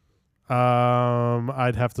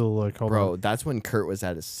 I'd have to look. Hold Bro, on. that's when Kurt was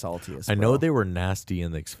at his saltiest. I know bro. they were nasty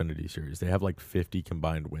in the Xfinity series. They have like 50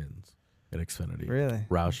 combined wins in Xfinity. Really?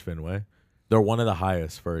 Roush Fenway. They're one of the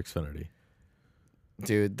highest for Xfinity.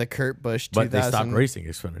 Dude, the Kurt Busch 2000. But they stopped racing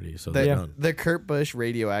Xfinity, so they're done. The Kurt Busch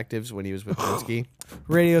radioactives when he was with Penske.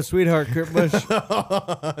 Radio sweetheart, Kurt Busch. Stuff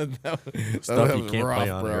you can't rough, play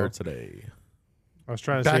on bro. air today. I was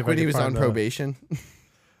trying to see Back if when I he could was on find probation.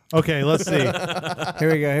 Okay, let's see.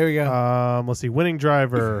 Here we go. Let's see. Winning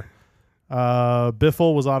driver.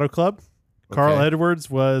 Biffle was Auto Club. Carl Okay. Edwards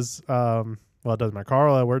was well, it doesn't matter.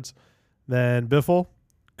 Carl Edwards. Then Biffle,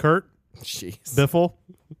 Kurt, Jeez. Biffle,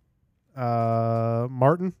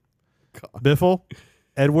 Martin, God. Biffle,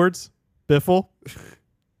 Edwards, Biffle,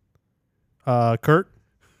 Kurt,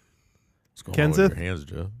 What's going on with your Kenseth? hands,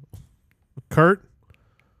 Joe? Kurt,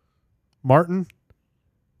 Martin,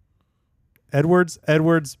 Edwards,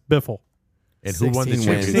 Biffle. And who won the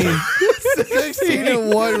 16 wins. championship? 16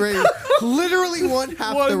 and 1 race. Literally won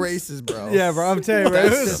half the races, bro. Yeah, bro, I'm telling you, bro, it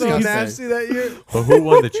That's was so disgusting. nasty that year. But who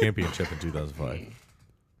won the championship in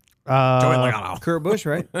 2005? Kurt Busch,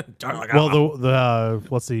 right? Well, the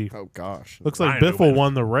let's see. Oh gosh. Looks like I know, Biffle man.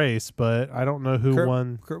 won the race, but I don't know who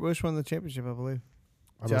won. Kurt Busch won the championship, I believe.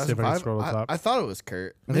 I'm gonna see if I can 2005? scroll to the top. I thought it was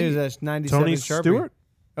Kurt. I think it was that 97 Tony Sharpie. Stewart,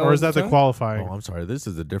 Oh, or was is that it the Tony? qualifying? Oh, I'm sorry. This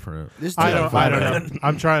is a different. This I don't 2005. know.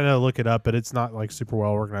 I'm trying to look it up, but it's not like super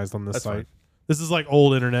well organized on this That's site. fine. This is like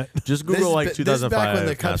old internet. Just This Google is like ba- this is 2005 back when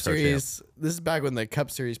the Cup NASCAR champ. Series. This is back when the Cup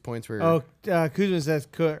Series points were. Oh, Kuzman says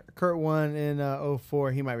Kurt won in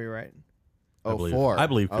 04. He might be right. I believe. 04. I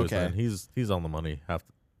believe Kuzman. Okay. He's on the money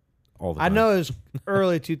all the I time. know it was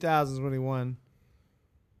early 2000s when he won.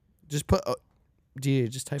 Just put.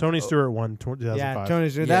 Just type. Tony oh, Stewart won 2005. Yeah, Tony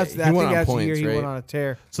Stewart. Yeah, That's he I won think on that's the year points, he right? went on a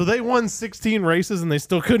tear. So they won 16 races and they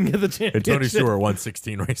still couldn't get the championship. And Tony Stewart won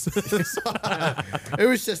 16 races. It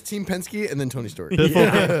was just Team Penske and then Tony Stewart.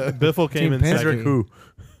 Biffle came in Penske. Hendrick second, who?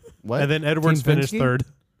 What? and then Edwards Team finished Penske? third.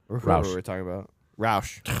 Who Roush. were we talking about?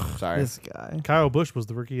 Roush. Sorry. This guy. Kyle Busch was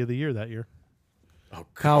the rookie of the year that year. Oh,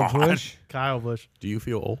 Kyle Busch. Kyle Busch. Do you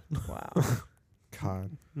feel old? Wow.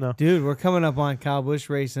 God. No. Dude, we're coming up on Kyle Busch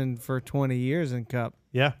racing for 20 years in Cup.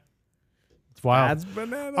 Yeah. It's wild. That's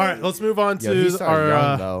bananas. All right, let's move on Yo, he to started our.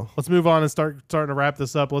 young, though. Let's move on and starting to wrap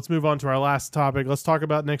this up. Let's move on to our last topic. Let's talk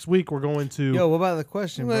about next week. We're going to. Yo, what about the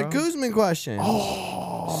question, The bro? Guzman question.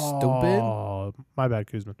 Stupid. Oh, my bad,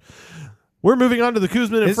 Kuzman. We're moving on to the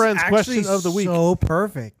Kuzman and This is Friends question actually of the week. So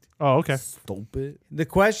perfect. Oh, okay. Stupid. The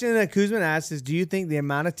question that Kuzman asked is, do you think the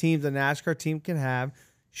amount of teams a NASCAR team can have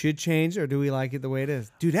should change, or do we like it the way it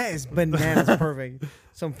is? Dude, that is bananas perfect.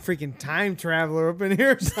 Some freaking time traveler up in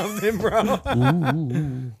here or something, bro.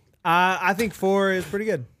 I think 4 is pretty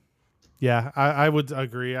good. Yeah, I would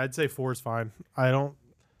agree. I'd say 4 is fine. I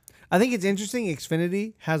think it's interesting.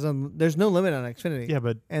 Xfinity there's no limit on Xfinity. Yeah,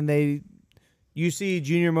 but you see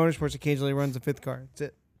Junior Motorsports occasionally runs a 5th car. That's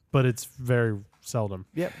it. But it's very seldom.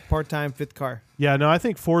 Yep, part-time 5th car. Yeah, no, I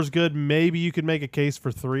think 4 is good. Maybe you could make a case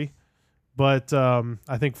for 3, but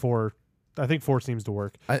I think 4 seems to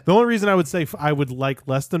work. The only reason I would say I would like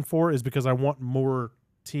less than 4 is because I want more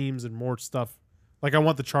teams and more stuff. Like I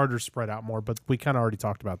want the charters spread out more, but we kind of already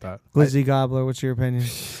talked about that. Glizzy Gobbler, what's your opinion?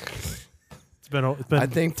 It's been I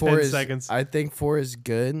think 10 4 is seconds. I think 4 is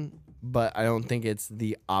good, but I don't think it's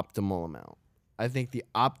the optimal amount. I think the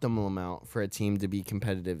optimal amount for a team to be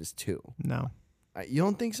competitive is 2. No. You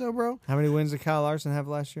don't think so, bro? How many wins did Kyle Larson have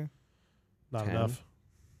last year? Not 10. enough.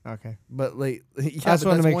 Okay. But like, yeah, That's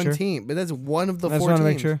but that's one sure. team. But that's one of the I just 4 want to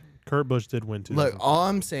teams. make sure. Kurt Busch did win 2. Look, all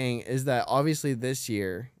I'm saying is that obviously this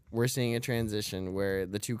year we're seeing a transition where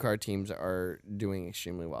the 2-car teams are doing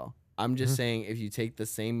extremely well. I'm just saying if you take the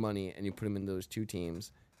same money and you put them in those 2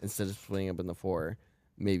 teams instead of splitting up in the 4,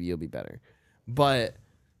 maybe you'll be better. But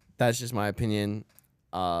that's just my opinion.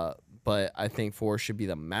 But I think 4 should be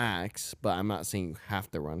the max, but I'm not saying you have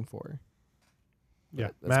to run 4. Yeah,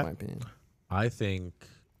 That's Matt? my opinion. I think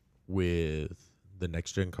with the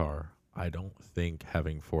next gen car, I don't think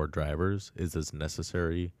having 4 drivers is as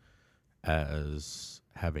necessary as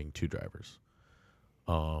having 2 drivers.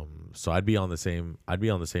 So I'd be on the same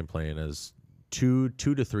plane as 2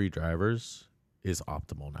 to 3 drivers is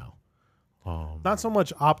optimal now. Not so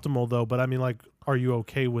much optimal though, but I mean, like, are you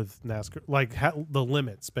okay with NASCAR? Like the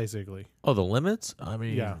limits, basically. Oh, the limits? I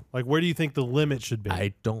mean, Yeah. Like, where do you think the limit should be?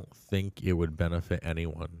 I don't think it would benefit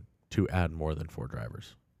anyone to add more than 4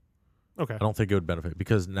 drivers. Okay. I don't think it would benefit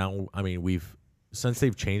because now, I mean, since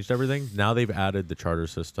they've changed everything, now they've added the charter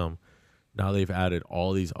system. Now they've added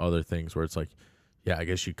all these other things where it's like, yeah, I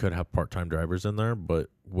guess you could have part-time drivers in there, but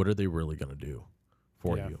what are they really going to do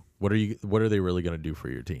for you? What are they really going to do for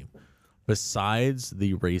your team? Besides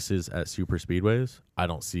the races at super speedways, I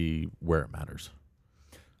don't see where it matters.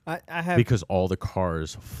 I have Because all the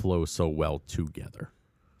cars flow so well together.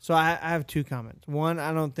 So I have 2 comments. One,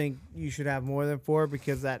 I don't think you should have more than 4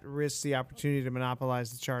 because that risks the opportunity to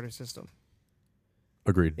monopolize the charter system.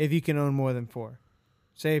 Agreed. If you can own more than 4.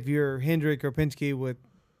 Say if you're Hendrick or Penske with,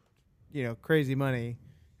 crazy money,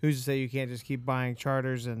 who's to say you can't just keep buying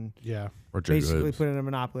charters and Or Jay basically Gibbs. putting a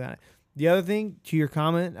monopoly on it. The other thing, to your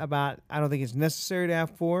comment about I don't think it's necessary to have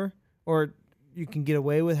 4, or you can get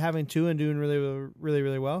away with having 2 and doing really, really,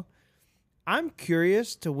 really well. I'm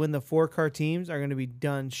curious to when the 4-car teams are going to be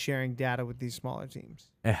done sharing data with these smaller teams.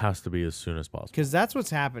 It has to be as soon as possible. Because that's what's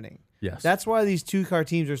happening. Yes. That's why these 2-car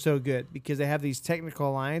teams are so good, because they have these technical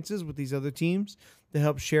alliances with these other teams to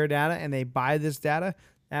help share data, and they buy this data.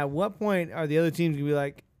 At what point are the other teams going to be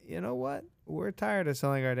like, you know what? We're tired of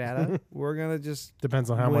selling our data. We're going to just Depends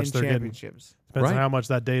on how win much they're getting. championships. Depends on Right. how much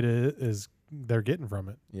that data they're getting from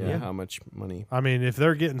it. Yeah, how much money? I mean, if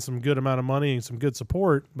they're getting some good amount of money and some good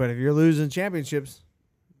support, But if you're losing championships,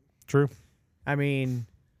 true. I mean,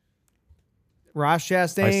 Ross I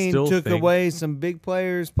Chastain still took think- away some big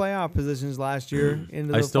players' playoff positions last year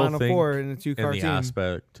into I the still Final think Four in a in 2-car the team.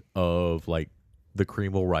 aspect of like the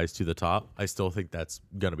cream will rise to the top, I still think that's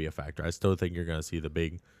going to be a factor. I still think you're going to see the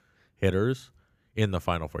big hitters in the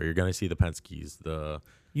Final Four. You're going to see the Penskes, the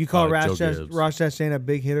You call Ross Joe Gibbs. Chastain a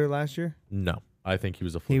big hitter last year? No, I think he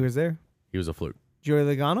was a fluke. He was there. He was a fluke. Joey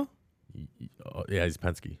Logano? Yeah, he's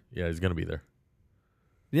Penske. Yeah, he's going to be there.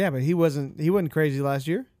 Yeah, but he wasn't crazy last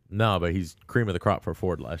year. No, but he's cream of the crop for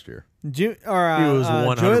Ford last year. He was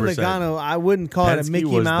was Joey 100%. Logano, I wouldn't call it Penske a Mickey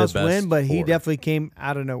was the Mouse best win, but he Ford. definitely came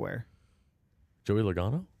out of nowhere. Joey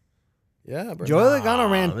Logano? Yeah, bro. Joey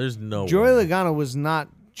Logano ran. There's no Joey way. Logano was not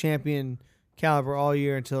champion caliber all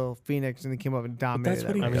year until Phoenix, and he came up and dominated. That's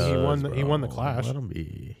what that he I race. mean, does, he won the bro. Clash. Let him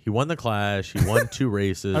be. He won the Clash. He won 2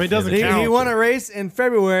 races. I mean, it doesn't And count. He won a race in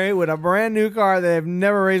February with a brand new car that they've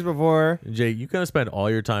never raced before. Jay, you gonna spend all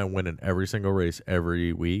your time winning every single race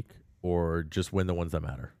every week, or just win the ones that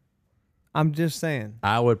matter? I'm just saying.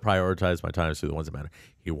 I would prioritize my times to the ones that matter.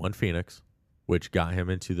 He won Phoenix, which got him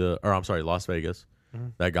into Las Vegas. Mm-hmm.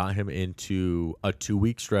 That got him into a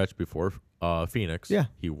 2-week stretch before Phoenix. Yeah.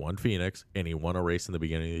 He won Phoenix, and he won a race in the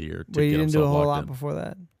beginning of the year. But you didn't do a whole lot before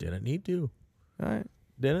that. Didn't need to. All right.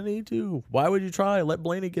 Didn't need to. Why would you try? Let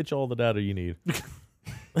Blaney get you all the data you need.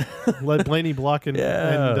 Let Blaney block and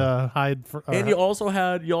hide. And you also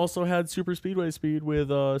had super speedway speed with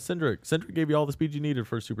Cindric. Cindric gave you all the speed you needed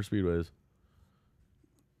for super speedways.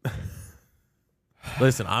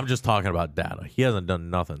 Listen, I'm just talking about data. He hasn't done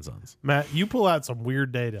nothing since. Matt, you pull out some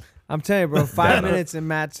weird data. I'm telling you, bro. 5 minutes in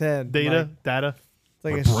Matt's head. Data. It's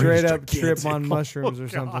like My a brain's straight up gigantic. trip on mushrooms or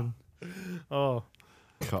God. something. Oh,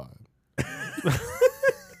 God.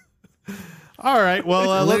 all right.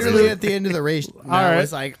 Well, Literally at the end of the race, right.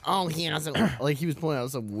 was like, "Oh, he hasn't." Like he was pulling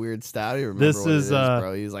out some weird stat. I don't remember This what is, it is,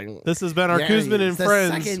 bro. He was like, this has been our Kuzman and the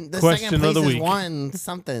Friends second question place of the is week. Won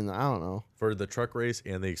something. I don't know For the truck race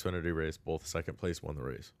and the Xfinity race, both second place won the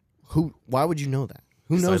race. who. Why would you know that?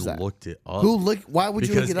 Who 'Cause knows I that? looked it up. Who look? Why would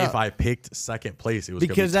you look Because it up? if I picked second place, it was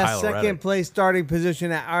Because gonna that be second Tyler Reddick. place starting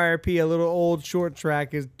position at IRP, a little old short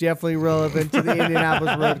track, is definitely relevant to the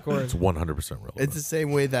Indianapolis road course. It's 100% relevant. It's the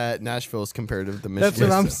same way that Nashville is comparative to Michigan. That's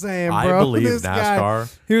what I'm saying, bro. I believe This guy,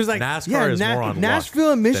 NASCAR. he was like, NASCAR yeah, is more on Nashville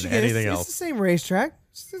luck and than Michigan. anything It's else. the same racetrack.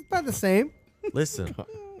 It's about the same. Listen,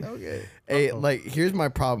 Okay. Hey, like, here's my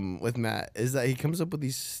problem with Matt is that he comes up with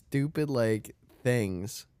these stupid like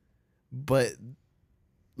things, but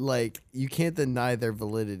like you can't deny their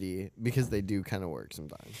validity because they do kind of work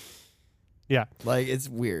sometimes. Yeah. Like it's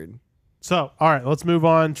weird. So, all right, let's move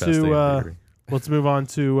on Chastain to theory. let's move on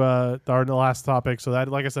to our last topic. So that,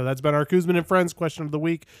 like I said, that's been our Kuzman and Friends question of the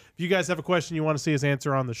week. If you guys have a question you want to see us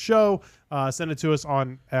answer on the show, send it to us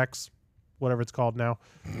on X, whatever it's called now,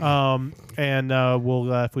 and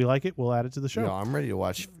we'll if we like it, we'll add it to the show. Yo, I'm ready to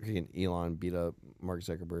watch freaking Elon beat up Mark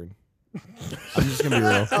Zuckerberg. I'm just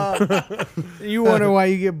gonna be real. You wonder why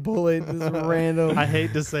you get bullied. This is random. I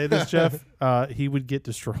hate to say this, Jeff. He would get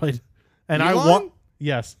destroyed, and I Elon? want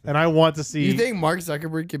and I want to see. You think Mark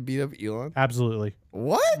Zuckerberg can beat up Elon? Absolutely,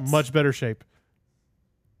 What? much better shape,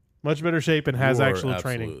 and has You are actual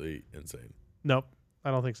training. Absolutely insane. Nope,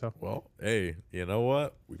 I don't think so. Well, hey, you know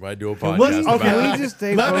what? We might do a Let's- podcast okay, about Can it. we just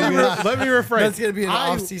stay Let me focused? let me rephrase. That's gonna be an I-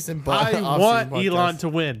 off-season. I off-season want podcast. Elon to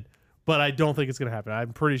win, but I don't think it's going to happen.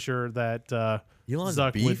 I'm pretty sure that Elon's Zuck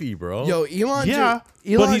would- beefy, bro. Yo, Elon. yeah,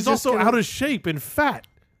 Elon but he's just also gonna- out of shape and fat.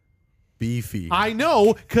 Beefy. I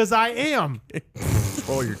know, because I am.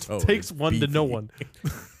 Control your toes. Takes one to know Beefy. one.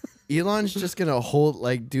 Elon's just gonna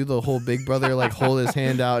do the whole Big Brother, like hold his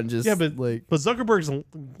hand out and just Yeah, but like. but Zuckerberg's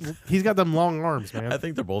he's got them long arms, I man.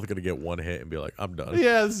 think they're both gonna get one hit and be like, "I'm done."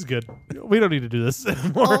 Yeah, this is good. We don't need to do this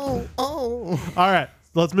anymore. Oh. All right,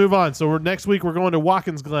 let's move on. So next week we're going to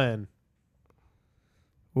Watkins Glen.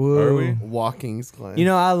 Whoa. Are we? Walking's Glen. You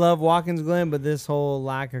know, I love Watkins Glen, but this whole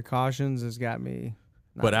lack of cautions has got me.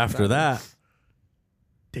 But after that,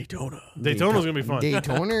 Daytona. Daytona's gonna be fun.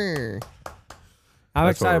 Daytona. I'm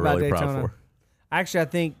That's what excited we're about really proud Daytona. for.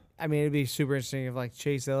 Actually, I mean, it'd be super interesting if like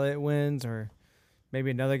Chase Elliott wins or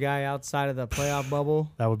maybe another guy outside of the playoff bubble.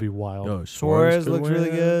 That would be wild. Yo, Suarez could looks really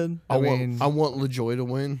win. good. I mean, want LaJoy to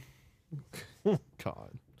win.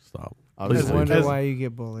 God. Stop. I I was Please just leave. wonder As- why you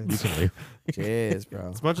get bullied. You can leave. Jeez, bro.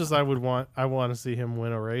 As much as I want to see him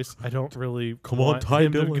win a race, I don't really Come on, want Ty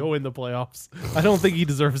him to Dillon. go in the playoffs. I don't think he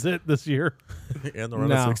deserves it this year. And the run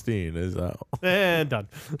No. of 16 is out. And done.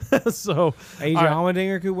 So AJ all right.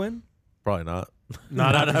 Allmendinger could win. Probably not.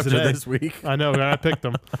 Not after today. this week. I know I picked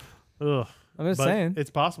him. Ugh. I'm just But saying.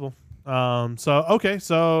 it's possible. But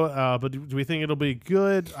do we think it'll be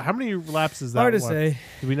good? How many laps is that? Hard to one? say.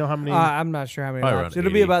 Do we know how many? I'm not sure how many Probably laps. around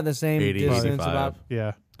It'll be 80, about the same 80, distance, 85. about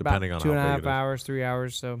Yeah. Depending about on how 2.5 big it is. hours, 3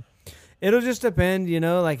 hours. So it'll just depend,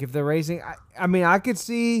 like if the racing. I mean, I could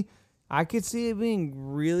see it being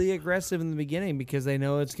really aggressive in the beginning because they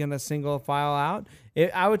know it's gonna single file out.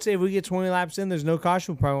 I would say if we get 20 laps in, there's no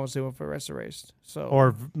caution. We probably won't see one for the rest of the race. So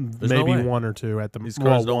Or no maybe way. one or two at the These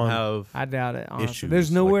well, cars don't one. have. I doubt it. Honestly, Issues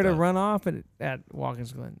there's nowhere like to that. run off at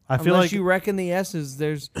Watkins Glen. I feel Unless like- you reckon the S's.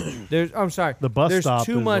 There's. I'm sorry. The bus there's stop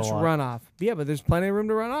too is a much lot. runoff. Yeah, but there's plenty of room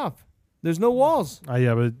to run off. There's no walls.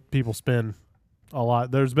 Yeah, but people spin a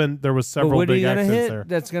lot. There was But several what are big you gonna accidents hit there.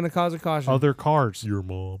 that's gonna cause a caution? Other cars. Your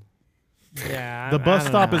mom. Yeah, The bus I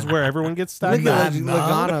don't stop know. is where everyone gets Look stacked at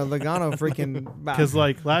up. Logano freaking. Because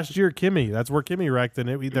like last year, Kimmy, that's where Kimmy wrecked,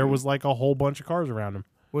 and there was like a whole bunch of cars around him.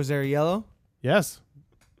 Was there yellow? Yes,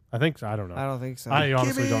 I think so. I don't know. I don't think so. I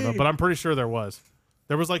honestly don't know, but I'm pretty sure there was.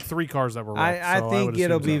 There was like 3 cars that were wrecked. I so think would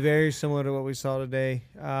it'll assume be so. very similar to what we saw today.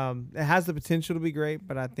 It has the potential to be great,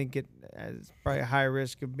 but I think it has probably a high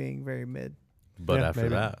risk of being very mid. But Yeah, after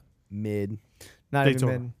maybe. that, Mid. Not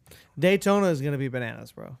Daytona. even mid. Daytona is going to be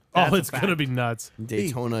bananas, bro. Oh, That's a it's fact. gonna be nuts.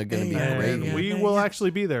 Daytona gonna be And great. we will actually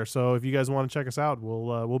be there. So if you guys want to check us out,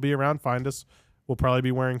 we'll be around. Find us. We'll probably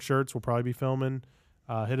be wearing shirts. We'll probably be filming.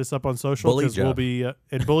 Hit us up on social Bully because we'll Jeff. be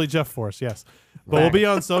and bully Jeff for us. Yes, But we'll be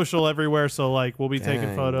on social everywhere, so like we'll be taking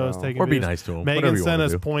Dang, photos, bro. taking Or be videos. nice to him. Megan Whatever you sent wanna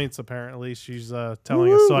us do. points. Apparently, she's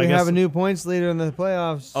telling us. So I we guess have a new points leader in the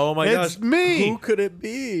playoffs. Oh my it's gosh. me. Who could it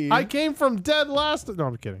be? I came from dead last. No,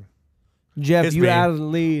 I'm kidding. Jeff, It's you me. out of the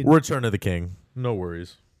lead. Return of the King. No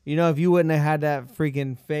worries. You know, if you wouldn't have had that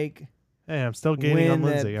freaking fake, Hey, I'm still gaining on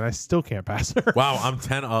Win Lindsay, that- and I still can't pass her. Wow, I'm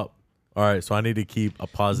 10 up. All right, so I need to keep a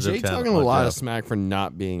positive Jay 10. talking a on lot of Jeff. smack for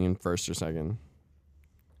not being in first or second.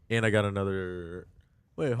 And I got another.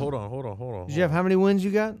 Wait, hold on. Jeff, how many wins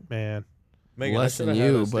you got? Man, Megan, Less I than shoulda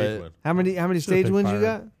had you, a stage but- win. How many Should've stage been wins you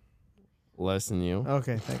fired. got? Less than you.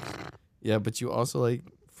 Okay, thanks. Yeah, but you also like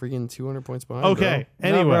freaking 200 points behind. okay. No,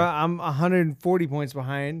 Anyway, bro, I'm 140 points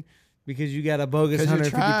behind because you got a bogus Because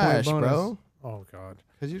you're 150 trash, point bonus. bro. oh god,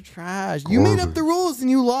 Because you're trash. You made up the rules and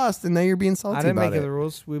you lost, and now you're being salty I didn't about make it it. the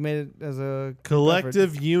rules. We made it as a group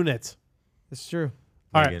collective effort. unit. It's true.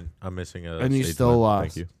 All right. Megan, I'm missing a. And you stage still win.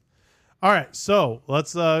 lost. Thank you. All right, so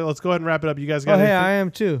let's go ahead and wrap it up. You guys Oh, got? hey, anything? I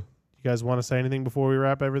am too. You guys want to say anything before we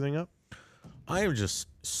wrap everything up? I am just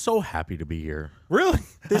so happy to be here. Really?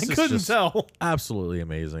 This I is couldn't just- tell. Absolutely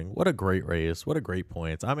amazing. What a great race. What a great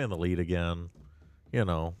points. I'm in the lead again. You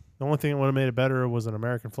know, The only thing that would have made it better was an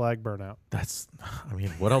American flag burnout. that's, I mean,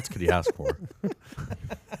 what else could you ask for?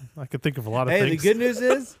 I could think of a lot of Hey, the things. good news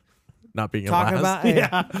is Not being in talking last.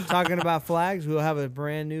 about talking about flags. We'll have a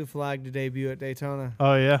brand new flag to debut at Daytona.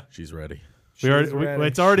 Oh yeah, She's ready. we already, She's ready.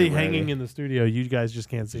 it's already She's hanging ready. in the studio. You guys just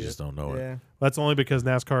can't see You it. just don't know it. Yeah. That's only because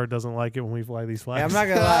NASCAR doesn't like it when we fly these Hey, flags. I'm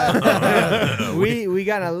not gonna lie. we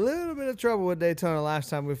got in a little bit of trouble with Daytona last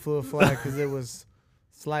time we flew a flag because it was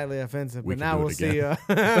slightly offensive. We But can now do we'll it see. We'll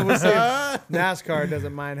see if NASCAR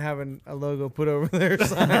doesn't mind having a logo put over their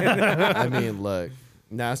sign. I mean, look,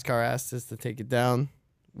 NASCAR asked us to take it down.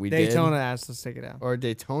 We Daytona did. asked us to take it out Or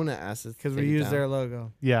Daytona asked us to because take we it used down. their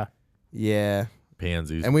logo. Yeah. Yeah.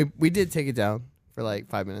 Pansies. And we did take it down for like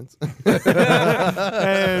 5 minutes.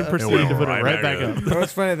 And proceed to put it right back up. It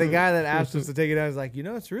was funny. The guy that asked us to take it out is like, you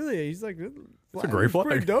know, it's really. He's like, it's a great pretty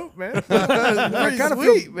flag. dope, man. Pretty I kind of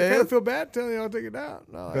sweet, feel, man. kind of feel bad telling y'all to take it out.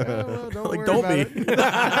 No, like, oh, well, don't Like, worry don't about be.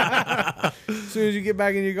 it. As soon as you get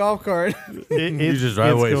back in your golf cart, It, just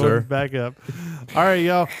drive away, going sir. Back up. All right,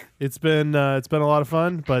 y'all. It's been a lot of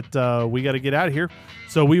fun, but we got to get out of here.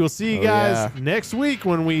 So we will see you Oh, guys yeah. next week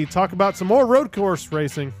when we talk about some more road course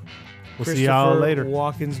racing. We'll see y'all Christopher later.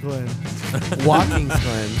 Watkins Glen. Watkins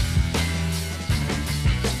Glen.